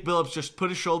 and Nick Billups just put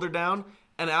his shoulder down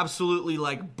and absolutely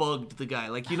like bugged the guy.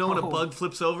 Like, when a bug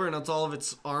flips over and it's all of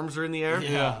its arms are in the air?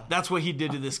 Yeah. That's what he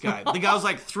did to this guy. The guy was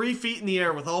like 3 feet in the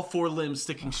air with all 4 limbs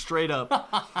sticking straight up.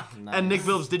 And Nick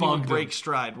Billups didn't even Bugged break him.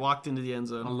 stride, walked into the end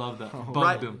zone. I love that.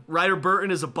 Bugged him. Ryder Burton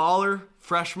is a baller,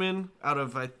 freshman out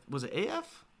of, was it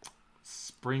AF?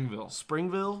 Springville?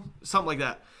 Something like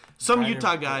that. Some Ryder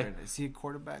Utah guy. Burton. Is he a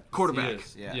quarterback? Quarterback.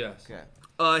 Yes. Yeah. Yes.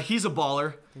 Okay. He's a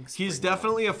baller. He's Springville.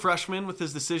 definitely a freshman with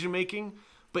his decision making,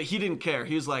 but he didn't care.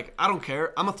 He was like, I don't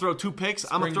care. I'm going to throw 2 picks.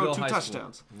 I'm going to throw Springville 2 High School.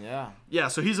 touchdowns. Yeah. Yeah,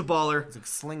 so he's a baller. He's a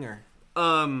slinger.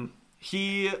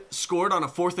 He scored on a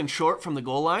 4th and short from the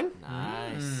goal line.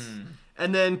 Nice.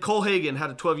 And then Cole Hagan had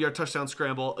a 12-yard touchdown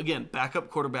scramble. Again, backup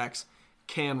quarterbacks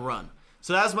can run.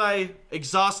 So that's my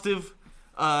exhaustive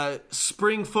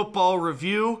spring football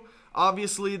review.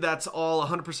 Obviously, that's all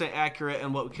 100% accurate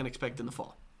and what we can expect in the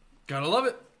fall. Gotta love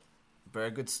it.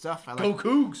 Very good stuff. I Go like,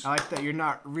 Cougs. I like that you're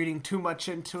not reading too much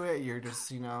into it. You're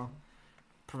just,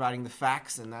 providing the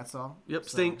facts, and that's all. Yep,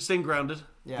 So, staying grounded.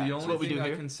 Yeah. The that's only what we thing do I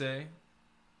here. can say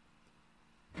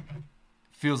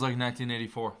feels like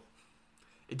 1984.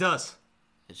 It does.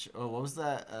 what was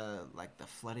that? Like the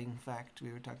flooding fact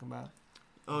we were talking about?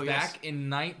 Oh, yes. Back in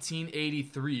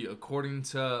 1983, according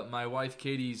to my wife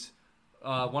Katie's,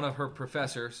 one of her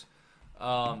professors,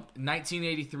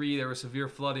 1983 there was severe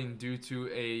flooding due to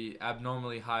a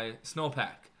abnormally high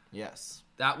snowpack. Yes.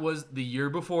 That was the year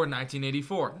before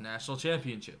 1984, the national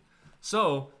championship.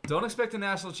 So don't expect a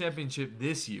national championship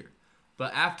this year.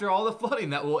 But after all the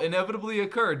flooding that will inevitably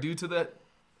occur due to that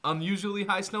unusually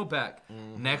high snowpack,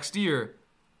 next year,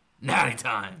 natty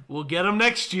time. We'll get him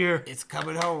next year. It's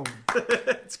coming home.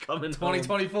 It's coming.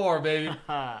 2024, baby.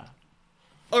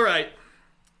 All right.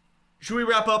 Should we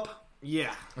wrap up?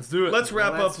 Yeah. Let's do it. Let's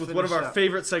wrap Let's up with one of finish our up.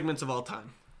 favorite segments of all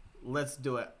time. Let's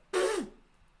do it.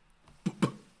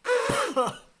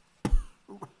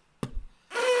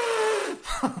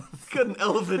 Got an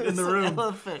elephant in the room.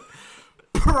 Elephant.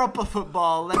 Proper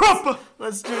football.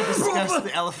 Let's discuss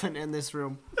the elephant in this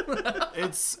room.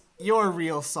 It's your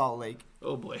real Salt Lake.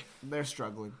 Oh boy. They're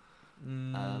struggling.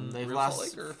 They've Real lost. Salt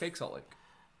Lake or fake Salt Lake?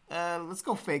 Let's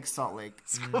go fake Salt Lake.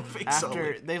 Let's go fake Salt After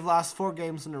Lake. they've lost 4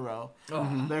 games in a row.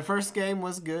 Oh. Their first game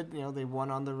was good. They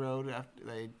won on the road after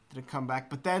they did a comeback.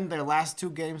 But then their last 2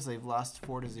 games, they've lost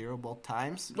 4-0 both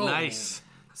times. Oh. Nice.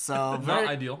 So very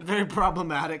ideal. Very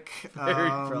problematic. Very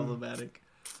problematic.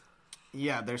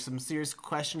 Yeah, there's some serious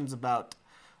questions about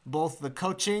both the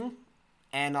coaching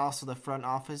and also the front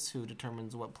office, who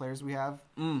determines what players we have.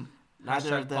 Neither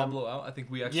Hashtag of them. Pablo out. I think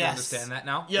we actually Yes. understand that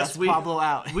now. Yes, That's we Pablo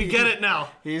out. we get it now.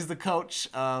 He's the coach.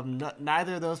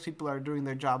 Neither of those people are doing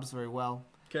their jobs very well.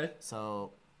 Okay.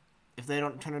 So if they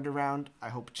don't turn it around, I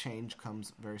hope change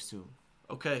comes very soon.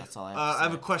 Okay. That's all I have to I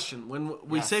have say. a question. When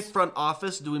we Yes. say front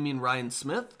office, do we mean Ryan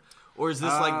Smith? Or is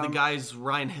this like the guys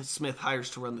Ryan Smith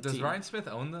hires to run the Does team? Ryan Smith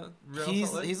own the Real He's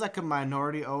Salt Lake? he's like a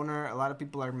minority owner. A lot of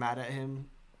people are mad at him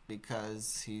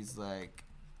because he's like,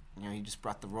 he just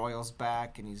brought the Royals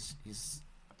back, and he's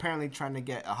apparently trying to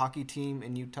get a hockey team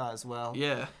in Utah as well.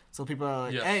 Yeah. So people are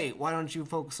like, Yes. hey, why don't you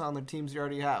focus on the teams you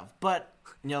already have? But,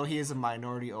 he is a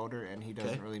minority owner, and he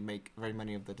doesn't Okay. really make very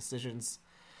many of the decisions.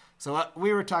 So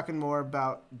we were talking more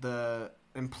about the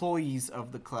employees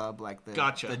of the club, like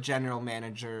the general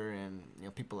manager and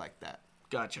people like that.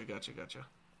 Gotcha.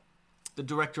 The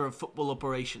director of football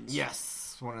operations.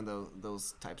 Yes, one of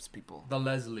those types of people. the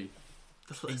Leslie.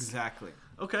 Exactly.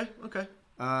 Okay.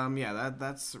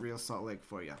 That's real Salt Lake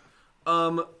for you.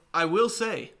 I will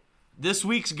say, this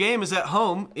week's game is at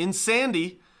home in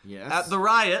Sandy Yes. at the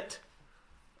Riot.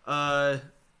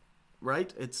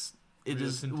 Right? It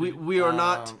is. We are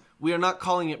not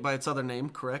calling it by its other name,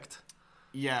 correct?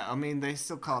 Yeah, they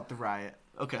still call it the Riot.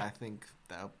 Okay. I think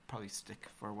that'll probably stick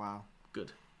for a while.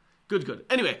 Good.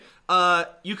 Anyway,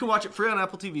 you can watch it free on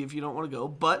Apple TV if you don't want to go,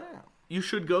 but you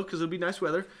should go because it'll be nice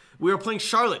weather. We are playing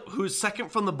Charlotte, who is second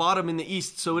from the bottom in the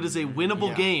East, so it is a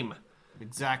winnable game.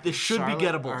 Exactly. This should Charlotte be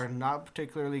gettable. Are not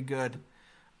particularly good.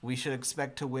 We should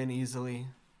expect to win easily,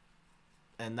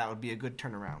 and that would be a good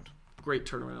turnaround. Great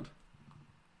turnaround.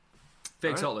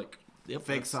 Fake Salt Lake. Yep,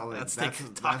 Fake Salt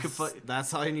Lake.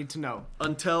 That's all you need to know.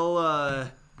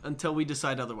 Until we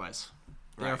decide otherwise.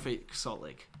 They are fake Salt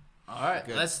Lake. All right,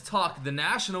 let's talk the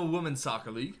National Women's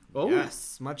Soccer League. Oh,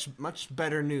 yes, much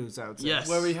better news, I would say. Yes.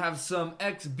 Where we have some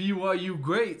ex-BYU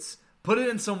greats put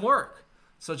in some work,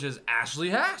 such as Ashley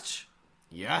Hatch.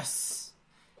 Yes.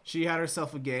 She had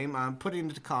herself a game. Putting it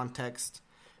into context,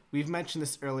 we've mentioned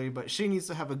this earlier, but she needs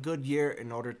to have a good year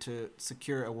in order to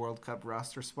secure a World Cup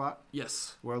roster spot.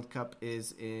 Yes. World Cup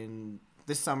is in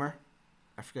this summer.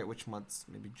 I forget which months,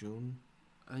 maybe June.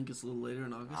 I think it's a little later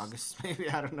in August. August, maybe,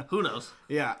 I don't know. Who knows?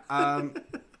 Yeah. But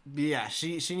yeah,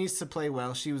 she needs to play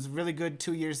well. She was really good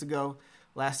 2 years ago.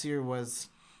 Last year was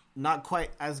not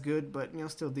quite as good, but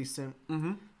still decent.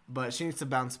 Mm-hmm. But she needs to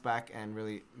bounce back and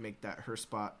really make that her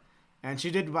spot. And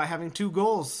she did by having 2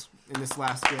 goals in this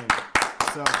last game.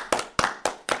 So,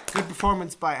 good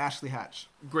performance by Ashley Hatch.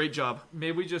 Great job.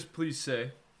 May we just please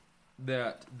say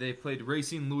that they played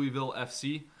Racing Louisville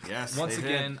FC. Yes, Once they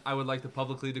again, did. I would like to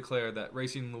publicly declare that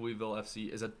Racing Louisville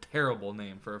FC is a terrible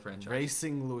name for a franchise.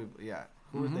 Racing Louisville, yeah.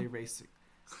 Who are they racing?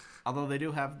 Although they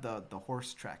do have the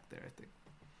horse track there, I think.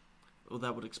 Well,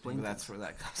 that would explain Maybe things. that's where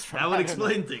that comes from. That would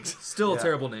explain things. Still a Yeah.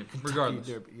 terrible name, regardless.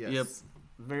 Derby, yes. Yep.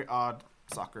 Very odd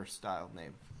soccer style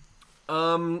name.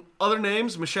 Other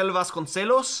names, Michelle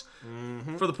Vasconcelos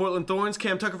for the Portland Thorns,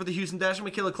 Cam Tucker for the Houston Dash, and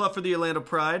Michaela Clough for the Orlando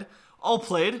Pride. All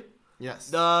played.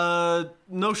 Yes.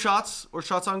 No shots or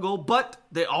shots on goal, but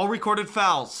they all recorded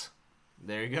fouls.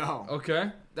 There you go.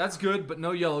 Okay, that's good, but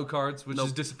no yellow cards, which Nope.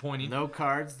 is disappointing. No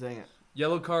cards, dang it.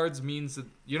 Yellow cards means that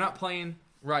you're not playing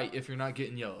right if you're not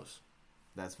getting yellows.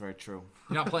 That's very true.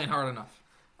 You're not playing hard enough.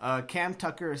 Cam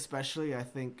Tucker especially, I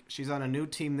think she's on a new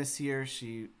team this year.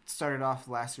 She started off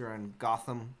last year on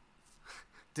Gotham.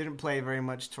 Didn't play very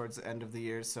much towards the end of the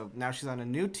year, so now she's on a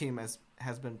new team as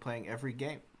has been playing every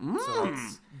game. So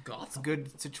it's a Gotham.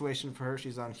 good situation for her.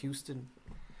 She's on Houston.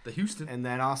 The Houston. And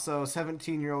then also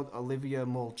 17-year-old Olivia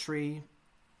Moultrie.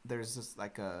 There's this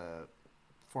like a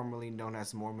formerly known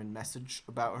as Mormon message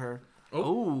about her.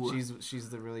 Oh. She's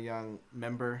the really young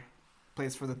member.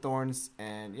 Plays for the Thorns,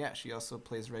 and yeah, she also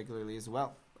plays regularly as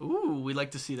well. Ooh, we'd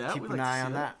like to see that. Keep We'd an like to eye see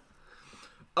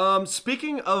on that.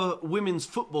 Speaking of women's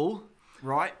football,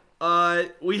 Right.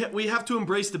 we have to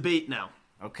embrace the bait now.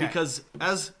 Okay. Because,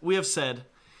 as we have said,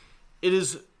 it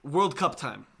is World Cup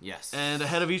time. Yes. And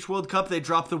ahead of each World Cup, they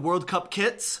drop the World Cup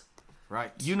kits.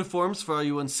 Right. Uniforms for all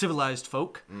you uncivilized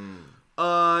folk.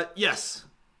 Yes.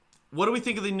 What do we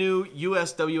think of the new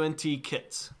USWNT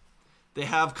kits? They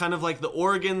have kind of like the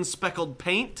Oregon speckled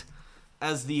paint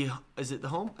as the... Is it the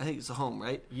home? I think it's the home,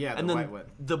 right? Yeah, and the then white one.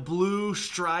 the blue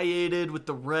striated with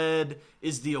the red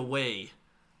is the away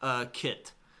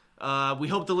kit. We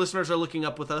hope the listeners are looking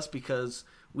up with us because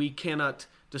we cannot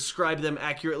describe them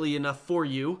accurately enough for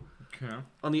you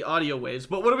on the audio waves.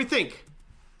 But what do we think?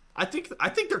 I think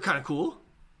they're kind of cool.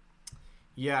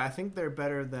 Yeah, I think they're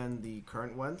better than the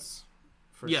current ones,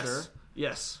 for Yes. sure.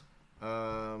 Yes.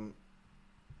 I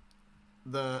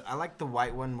like the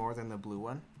white one more than the blue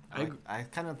one. I I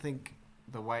kind of think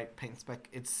the white paint spec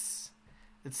it's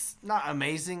not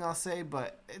amazing, I'll say,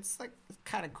 but it's like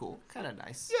kind of cool, kind of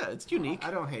nice. Yeah, it's unique. I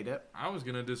don't hate it. I was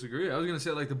going to disagree. I was going to say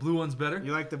like the blue one's better.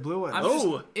 You like the blue one? I'm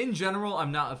Oh. just, in general,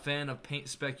 I'm not a fan of paint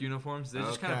spec uniforms. They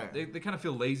just kind of Okay. they kind of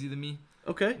feel lazy to me.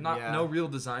 Okay. Yeah. No real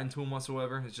design to them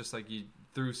whatsoever. It's just like you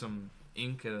threw some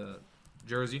ink at a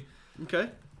jersey. Okay.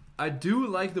 I do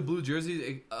like the blue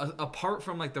jersey, apart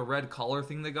from like the red collar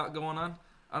thing they got going on.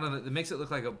 I don't know. It makes it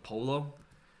look like a polo,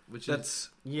 which That's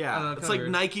I don't yeah. know, It's kinda like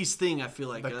weird. Nike's thing. I feel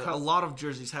like The a lot of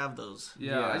jerseys have those.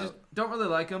 Yeah, I Yeah. just don't really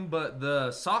like them. But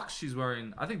the socks she's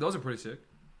wearing, I think those are pretty sick.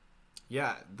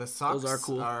 Yeah, the socks are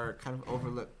cool. are kind of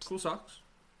overlooked. Cool socks.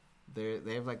 They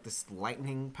have like this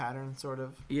lightning pattern, sort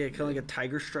of. Yeah, kind of like a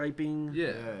tiger striping.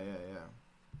 Yeah.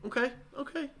 Yeah. Okay.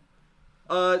 Okay.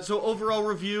 So overall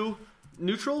review: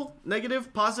 neutral,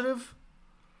 negative, positive.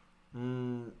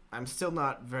 I'm still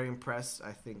not very impressed.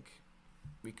 I think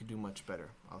we could do much better.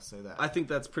 I'll say that. I think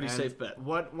that's pretty And safe bet.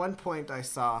 One point I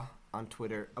saw on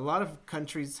Twitter, a lot of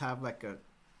countries have like a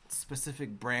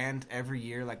specific brand every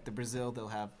year. Like the Brazil, they'll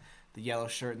have the yellow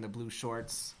shirt and the blue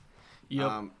shorts.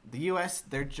 Yep. The U.S.,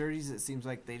 their jerseys, it seems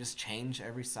like they just change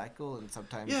every cycle, and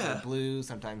sometimes they're blue,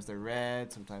 sometimes they're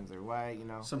red, sometimes they're white,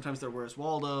 Sometimes they're Where's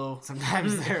Waldo.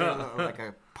 Sometimes they're like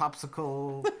a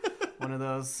popsicle, one of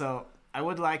those. So I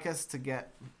would like us to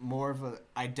get more of an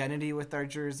identity with our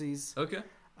jerseys. Okay.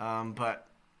 But,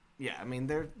 yeah, I mean,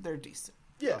 they're decent.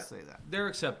 Yeah. I'll say that. They're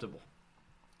acceptable.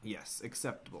 Yes,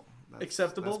 acceptable.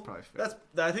 Acceptable? That's probably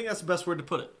fair. I think that's the best word to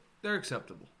put it. They're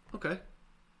acceptable. Okay.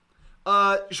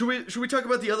 Should we talk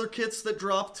about the other kits that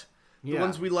dropped? The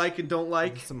ones we like and don't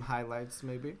like? Some highlights,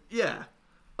 maybe? Yeah.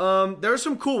 There are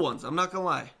some cool ones, I'm not going to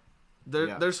lie.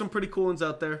 There's some pretty cool ones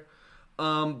out there.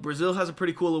 Brazil has a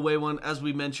pretty cool away one. As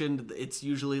we mentioned, it's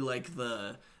usually like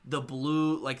the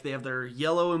blue, like they have their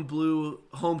yellow and blue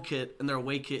home kit, and their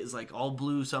away kit is like all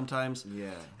blue sometimes. Yeah.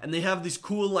 And they have this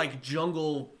cool like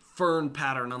jungle fern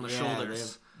pattern on the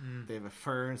shoulders. They have a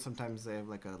fern. Sometimes they have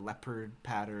like a leopard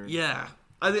pattern. Yeah.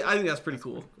 I think that's pretty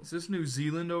cool. Is this New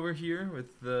Zealand over here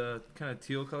with the kind of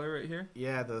teal color right here?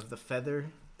 Yeah, the feather.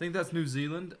 I think that's New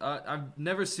Zealand. I've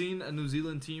never seen a New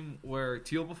Zealand team wear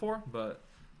teal before, but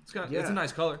it's a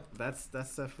nice color. That's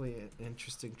definitely an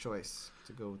interesting choice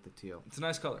to go with the teal. It's a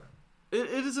nice color. It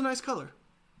is a nice color.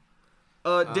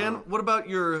 Dan, what about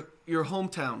your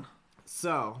hometown?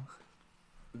 So,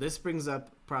 this brings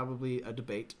up probably a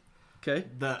debate. Okay.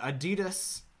 The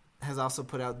Adidas has also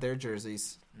put out their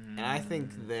jerseys, and I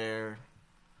think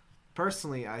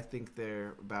personally, I think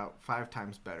they're about 5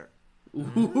 times better.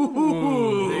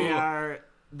 Ooh.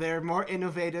 They're more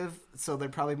innovative, so they're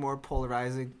probably more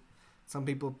polarizing. Some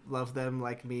people love them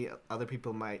like me. Other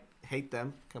people might hate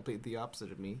them, completely the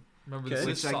opposite of me. Remember, Okay.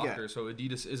 this is Which I soccer, get. so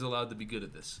Adidas is allowed to be good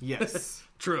at this. Yes.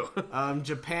 True.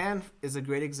 Japan is a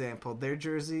great example. Their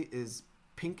jersey is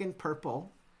pink and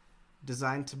purple,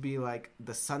 designed to be like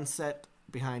the sunset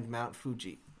behind Mount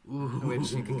Fuji,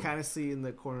 which you can kind of see in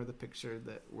the corner of the picture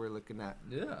that we're looking at.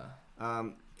 Yeah.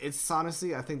 It's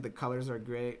honestly, I think the colors are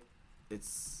great.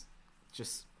 It's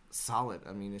just solid.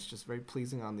 I mean, it's just very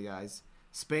pleasing on the eyes.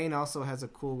 Spain also has a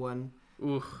cool one.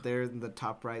 Ooh. They're in the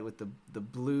top right with the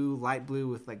blue, light blue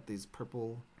with like these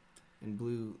purple and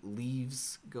blue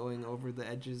leaves going over the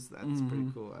edges. That's pretty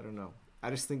cool. I don't know. I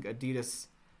just think Adidas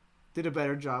did a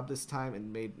better job this time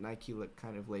and made Nike look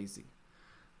kind of lazy.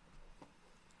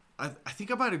 I think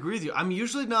I might agree with you. I'm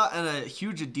usually not a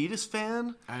huge Adidas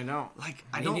fan. I know. Like,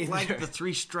 I Me don't neither. like the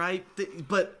 3-stripe,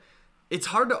 but it's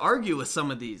hard to argue with some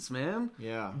of these, man.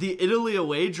 Yeah. The Italy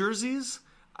away jerseys,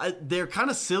 they're kind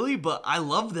of silly, but I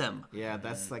love them. Yeah,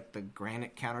 that's like the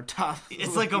granite countertop.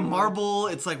 It's like a marble.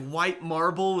 It's like white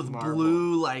marble with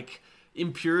blue like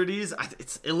impurities.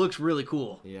 It looks really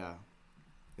cool. Yeah.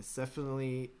 It's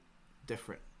definitely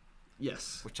different,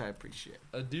 Yes. which I appreciate.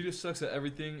 Adidas sucks at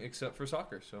everything except for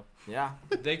soccer, so Yeah.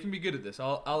 they can be good at this.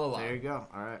 I'll allow There you it. go.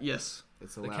 All right. Yes.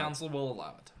 It's The allowed. council will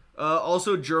allow it.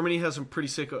 Also, Germany has some pretty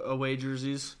sick away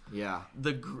jerseys. Yeah.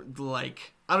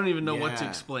 Like I don't even know what to Yeah.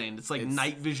 explain. It's like It's-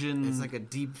 night vision. It's like a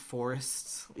deep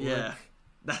forest. look. yeah.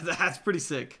 That's pretty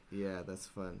sick. Yeah, that's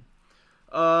fun.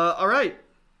 All right.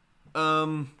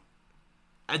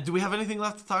 Do we have anything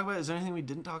left to talk about? Is there anything we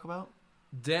didn't talk about?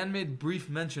 Dan made brief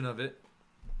mention of it.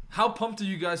 How pumped are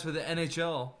you guys for the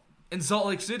NHL in Salt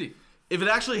Lake City? If it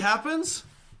actually happens,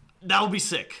 that would be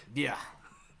sick. Yeah.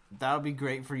 That would be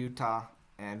great for Utah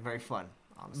and very fun,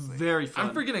 honestly. Very fun.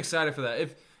 I'm freaking excited for that.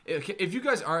 If you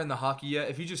guys aren't in the hockey yet,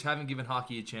 if you just haven't given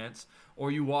hockey a chance,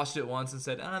 or you watched it once and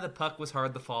said, the puck was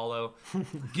hard to follow,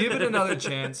 give it another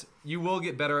chance. You will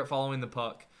get better at following the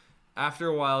puck. After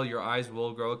a while, your eyes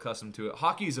will grow accustomed to it.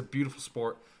 Hockey is a beautiful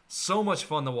sport. So much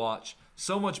fun to watch.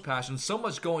 So much passion. So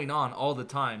much going on all the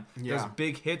time. Yeah. There's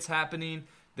big hits happening.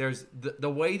 There's the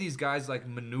way these guys like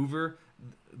maneuver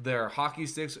their hockey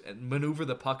sticks and maneuver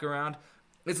the puck around.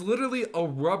 It's literally a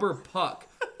rubber puck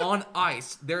on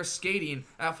ice. They're skating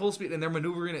at full speed and they're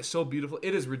maneuvering it so beautiful.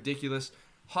 It is ridiculous.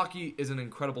 Hockey is an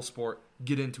incredible sport.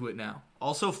 Get into it now.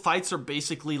 Also, fights are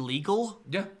basically legal.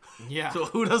 Yeah. Yeah. So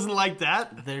who doesn't like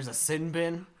that? There's a sin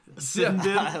bin. Sin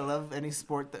bin. I love any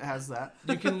sport that has that.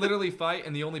 You can literally fight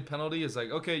and the only penalty is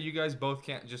like, okay, you guys both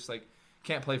can't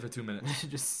play for 2 minutes.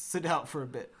 Just sit out for a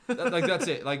bit. That's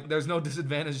it. Like there's no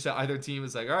disadvantage to either team.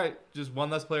 It's like, all right, just one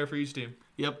less player for each team.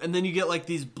 Yep, and then you get like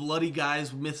these bloody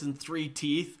guys missing 3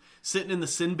 teeth sitting in the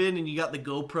sin bin, and you got the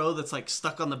GoPro that's like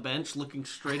stuck on the bench looking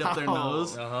straight up their Oh.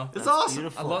 nose. Uh-huh. It's awesome.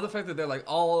 beautiful. I love the fact that they're like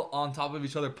all on top of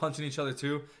each other, punching each other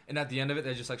too, and at the end of it,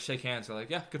 they just like shake hands. They're like,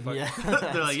 yeah, good fight. Yeah.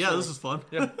 They're like, yeah, this is fun.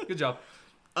 Yeah, good job.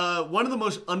 One of the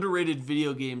most underrated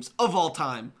video games of all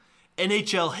time,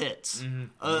 NHL Hits.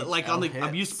 Like on the, I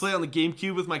Hits. used to play on the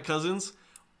GameCube with my cousins.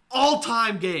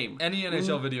 All-time game. Any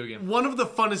NHL video game, One of the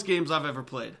funnest games I've ever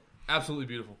played. absolutely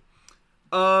beautiful.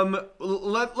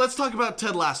 Let's talk about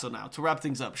Ted Lasso now to wrap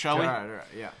things up, shall we? All right,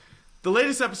 yeah. The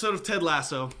latest episode of Ted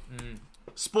Lasso.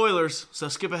 Spoilers, so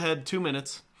skip ahead 2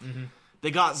 minutes.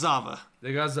 They got Zava.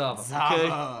 They got Zava.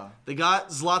 Okay. They got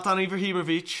Zlatan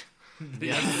Ibrahimovic.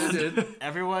 Yes, they did.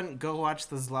 Everyone, go watch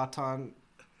the Zlatan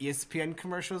ESPN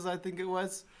commercials, I think it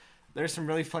was. There's some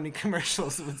really funny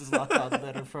commercials with Zlatan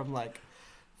that are from like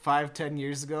 5-10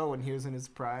 years ago when he was in his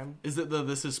prime. Is it the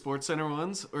This Is Sports Center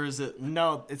ones, or is it?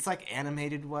 No, it's like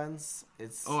animated ones.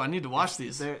 Oh, I need to watch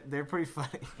these. They're pretty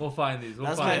funny. We'll find these.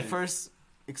 That's my first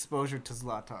exposure to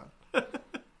Zlatan.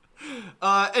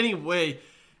 Anyway,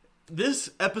 this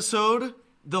episode,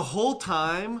 the whole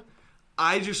time,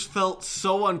 I just felt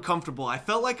so uncomfortable. I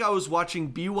felt like I was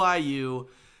watching BYU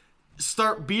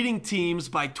start beating teams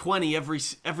by 20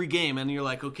 every game, and you're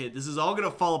like, okay, this is all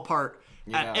gonna fall apart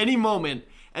at any moment.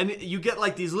 And you get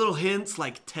like these little hints,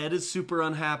 like Ted is super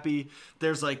unhappy.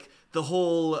 There's like the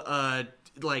whole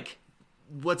like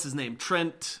what's his name,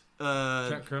 Trent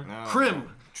Krim. Krim.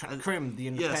 Trent Krim, the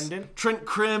independent. Yes. Trent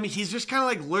Krim. He's just kind of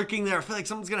like lurking there. I feel like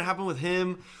something's gonna happen with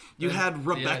him. You had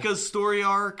Rebecca's story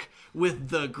arc with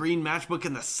the green matchbook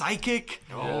and the psychic,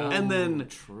 and then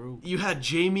you had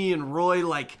Jamie and Roy.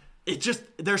 Like it just,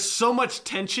 there's so much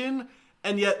tension,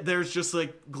 and yet there's just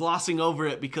like glossing over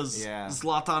it because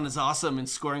Zlatan is awesome and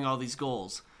scoring all these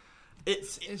goals.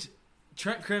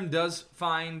 Trent Krim does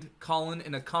find Colin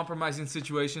in a compromising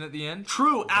situation at the end.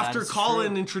 True, after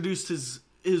Colin introduced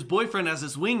his boyfriend as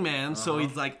his wingman, so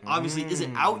he's like obviously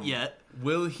isn't out yet.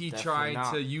 Will he try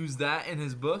to use that in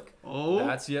his book?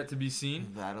 That's yet to be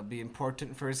seen. That'll be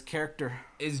important for his character.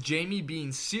 Is Jamie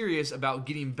being serious about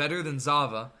getting better than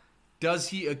Zava? Does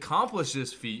he accomplish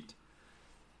this feat?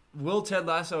 Will Ted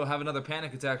Lasso have another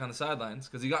panic attack on the sidelines?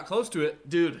 Because he got close to it,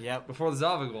 dude. Yep. Before the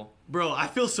Zava goal. Bro, I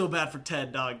feel so bad for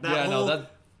Ted, dog.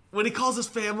 When he calls his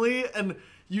family and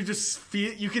you just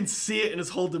feel, you can see it in his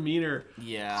whole demeanor.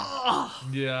 Yeah.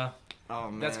 Yeah. Oh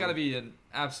man. That's got to be an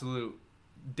absolute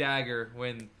dagger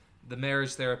when the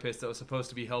marriage therapist that was supposed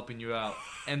to be helping you out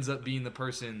ends up being the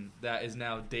person that is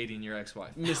now dating your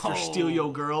ex-wife. Mr. Steal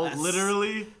Your Girl,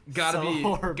 literally. Gotta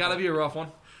be a rough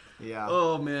one. Yeah.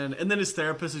 Oh man. And then his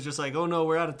therapist is just like, "Oh no,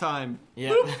 we're out of time."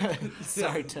 Yeah.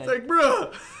 Sorry, Ted. It's like,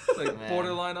 bruh. It's like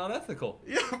borderline unethical.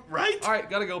 Yeah, right? All right,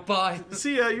 gotta go. Bye.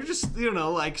 See ya. You're just,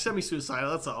 like semi-suicidal.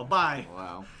 That's all. Bye.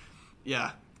 Wow.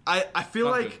 Yeah. I feel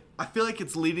like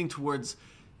it's leading towards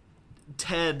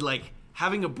Ted like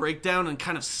having a breakdown and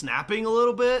kind of snapping a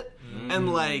little bit,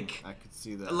 and like I could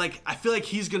see that. Like I feel like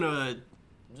he's gonna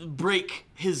break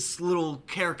his little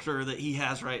character that he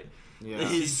has, right? Yeah.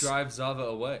 He drives Zava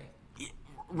away.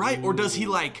 Right, or does he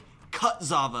like cut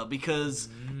Zava because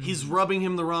he's rubbing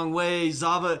him the wrong way?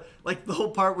 Zava, like the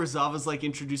whole part where Zava's like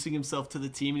introducing himself to the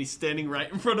team and he's standing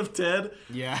right in front of Ted.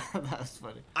 Yeah, that's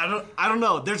funny. I don't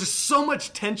know. There's just so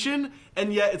much tension,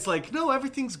 and yet it's like, no,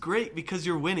 everything's great because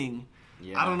you're winning.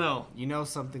 Yeah. I don't know. You know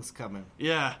something's coming.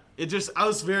 Yeah, I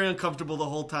was very uncomfortable the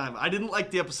whole time. I didn't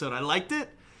like the episode. I liked it,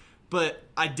 but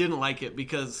I didn't like it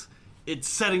because it's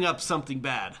setting up something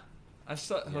bad. I just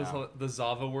thought the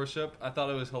Zava worship, I thought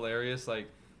it was hilarious. Like,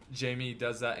 Jamie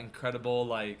does that incredible,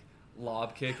 like,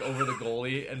 lob kick over the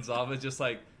goalie, and Zava just,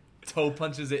 like, toe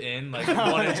punches it in, like,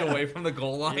 1 inch away from the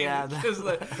goal line. Yeah, just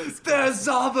like, there's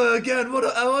Zava again.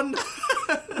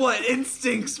 What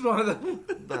instincts, one of them.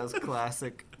 That was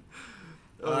classic.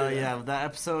 That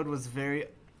episode was very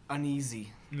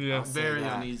uneasy. Yeah, very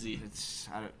uneasy.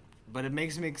 But it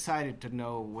makes me excited to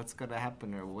know what's going to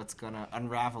happen or what's going to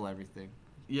unravel everything.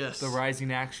 Yes. The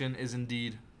rising action is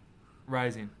indeed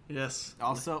rising. Yes.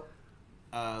 Also,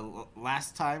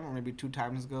 last time, or maybe 2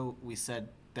 times ago, we said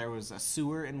there was a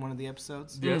sewer in one of the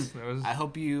episodes. Yes, there was. I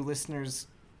hope you listeners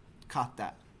caught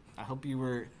that. I hope you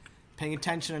were paying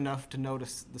attention enough to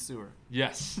notice the sewer.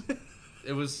 Yes.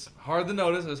 It was hard to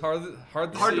notice. It was hard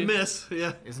to Hard see. to miss,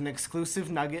 yeah. It's an exclusive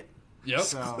nugget. Yep.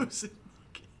 So,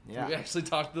 yeah. We actually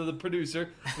talked to the producer.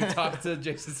 We talked to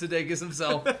Jason Sudeikis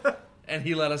himself, and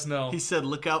he let us know. He said,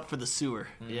 "Look out for the sewer."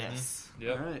 Yes.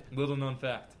 Yep. All right. Little known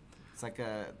fact. It's like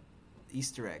a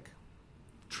Easter egg.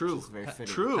 True. Which is very fitting.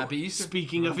 True. Happy Easter.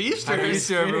 Speaking of Easter. Happy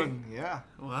Easter, everyone. Yeah.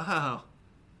 Wow.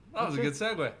 That was a good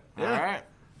segue. Yeah. All right.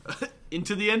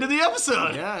 Into the end of the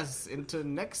episode. Yes, into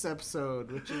next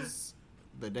episode, which is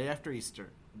the day after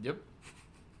Easter. Yep.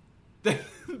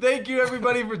 Thank you,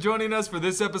 everybody, for joining us for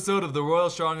this episode of the Royal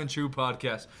Strong and True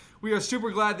podcast. We are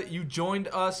super glad that you joined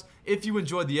us. If you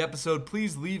enjoyed the episode,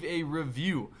 please leave a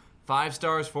review. 5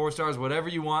 stars, 4 stars, whatever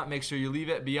you want. Make sure you leave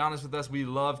it. Be honest with us. We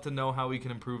love to know how we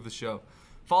can improve the show.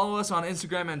 Follow us on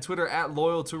Instagram and Twitter at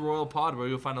Loyal to Royal Pod, where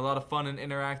you'll find a lot of fun and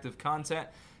interactive content.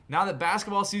 Now that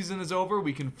basketball season is over,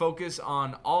 we can focus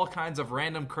on all kinds of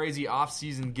random crazy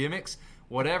off-season gimmicks.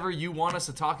 Whatever you want us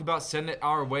to talk about, send it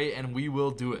our way, and we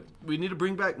will do it. We need to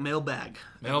bring back mailbag.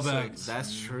 Mailbags.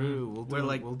 That's true.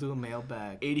 We'll do a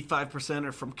mailbag. 85%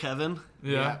 are from Kevin.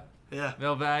 Yeah. Yeah.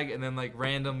 Mailbag, and then like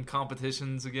random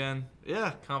competitions again.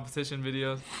 Yeah. Competition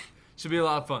videos. Should be a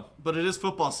lot of fun. But it is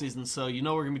football season, so we're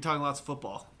going to be talking lots of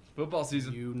football. Football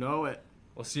season. You know it.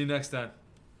 We'll see you next time.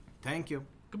 Thank you.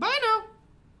 Goodbye now.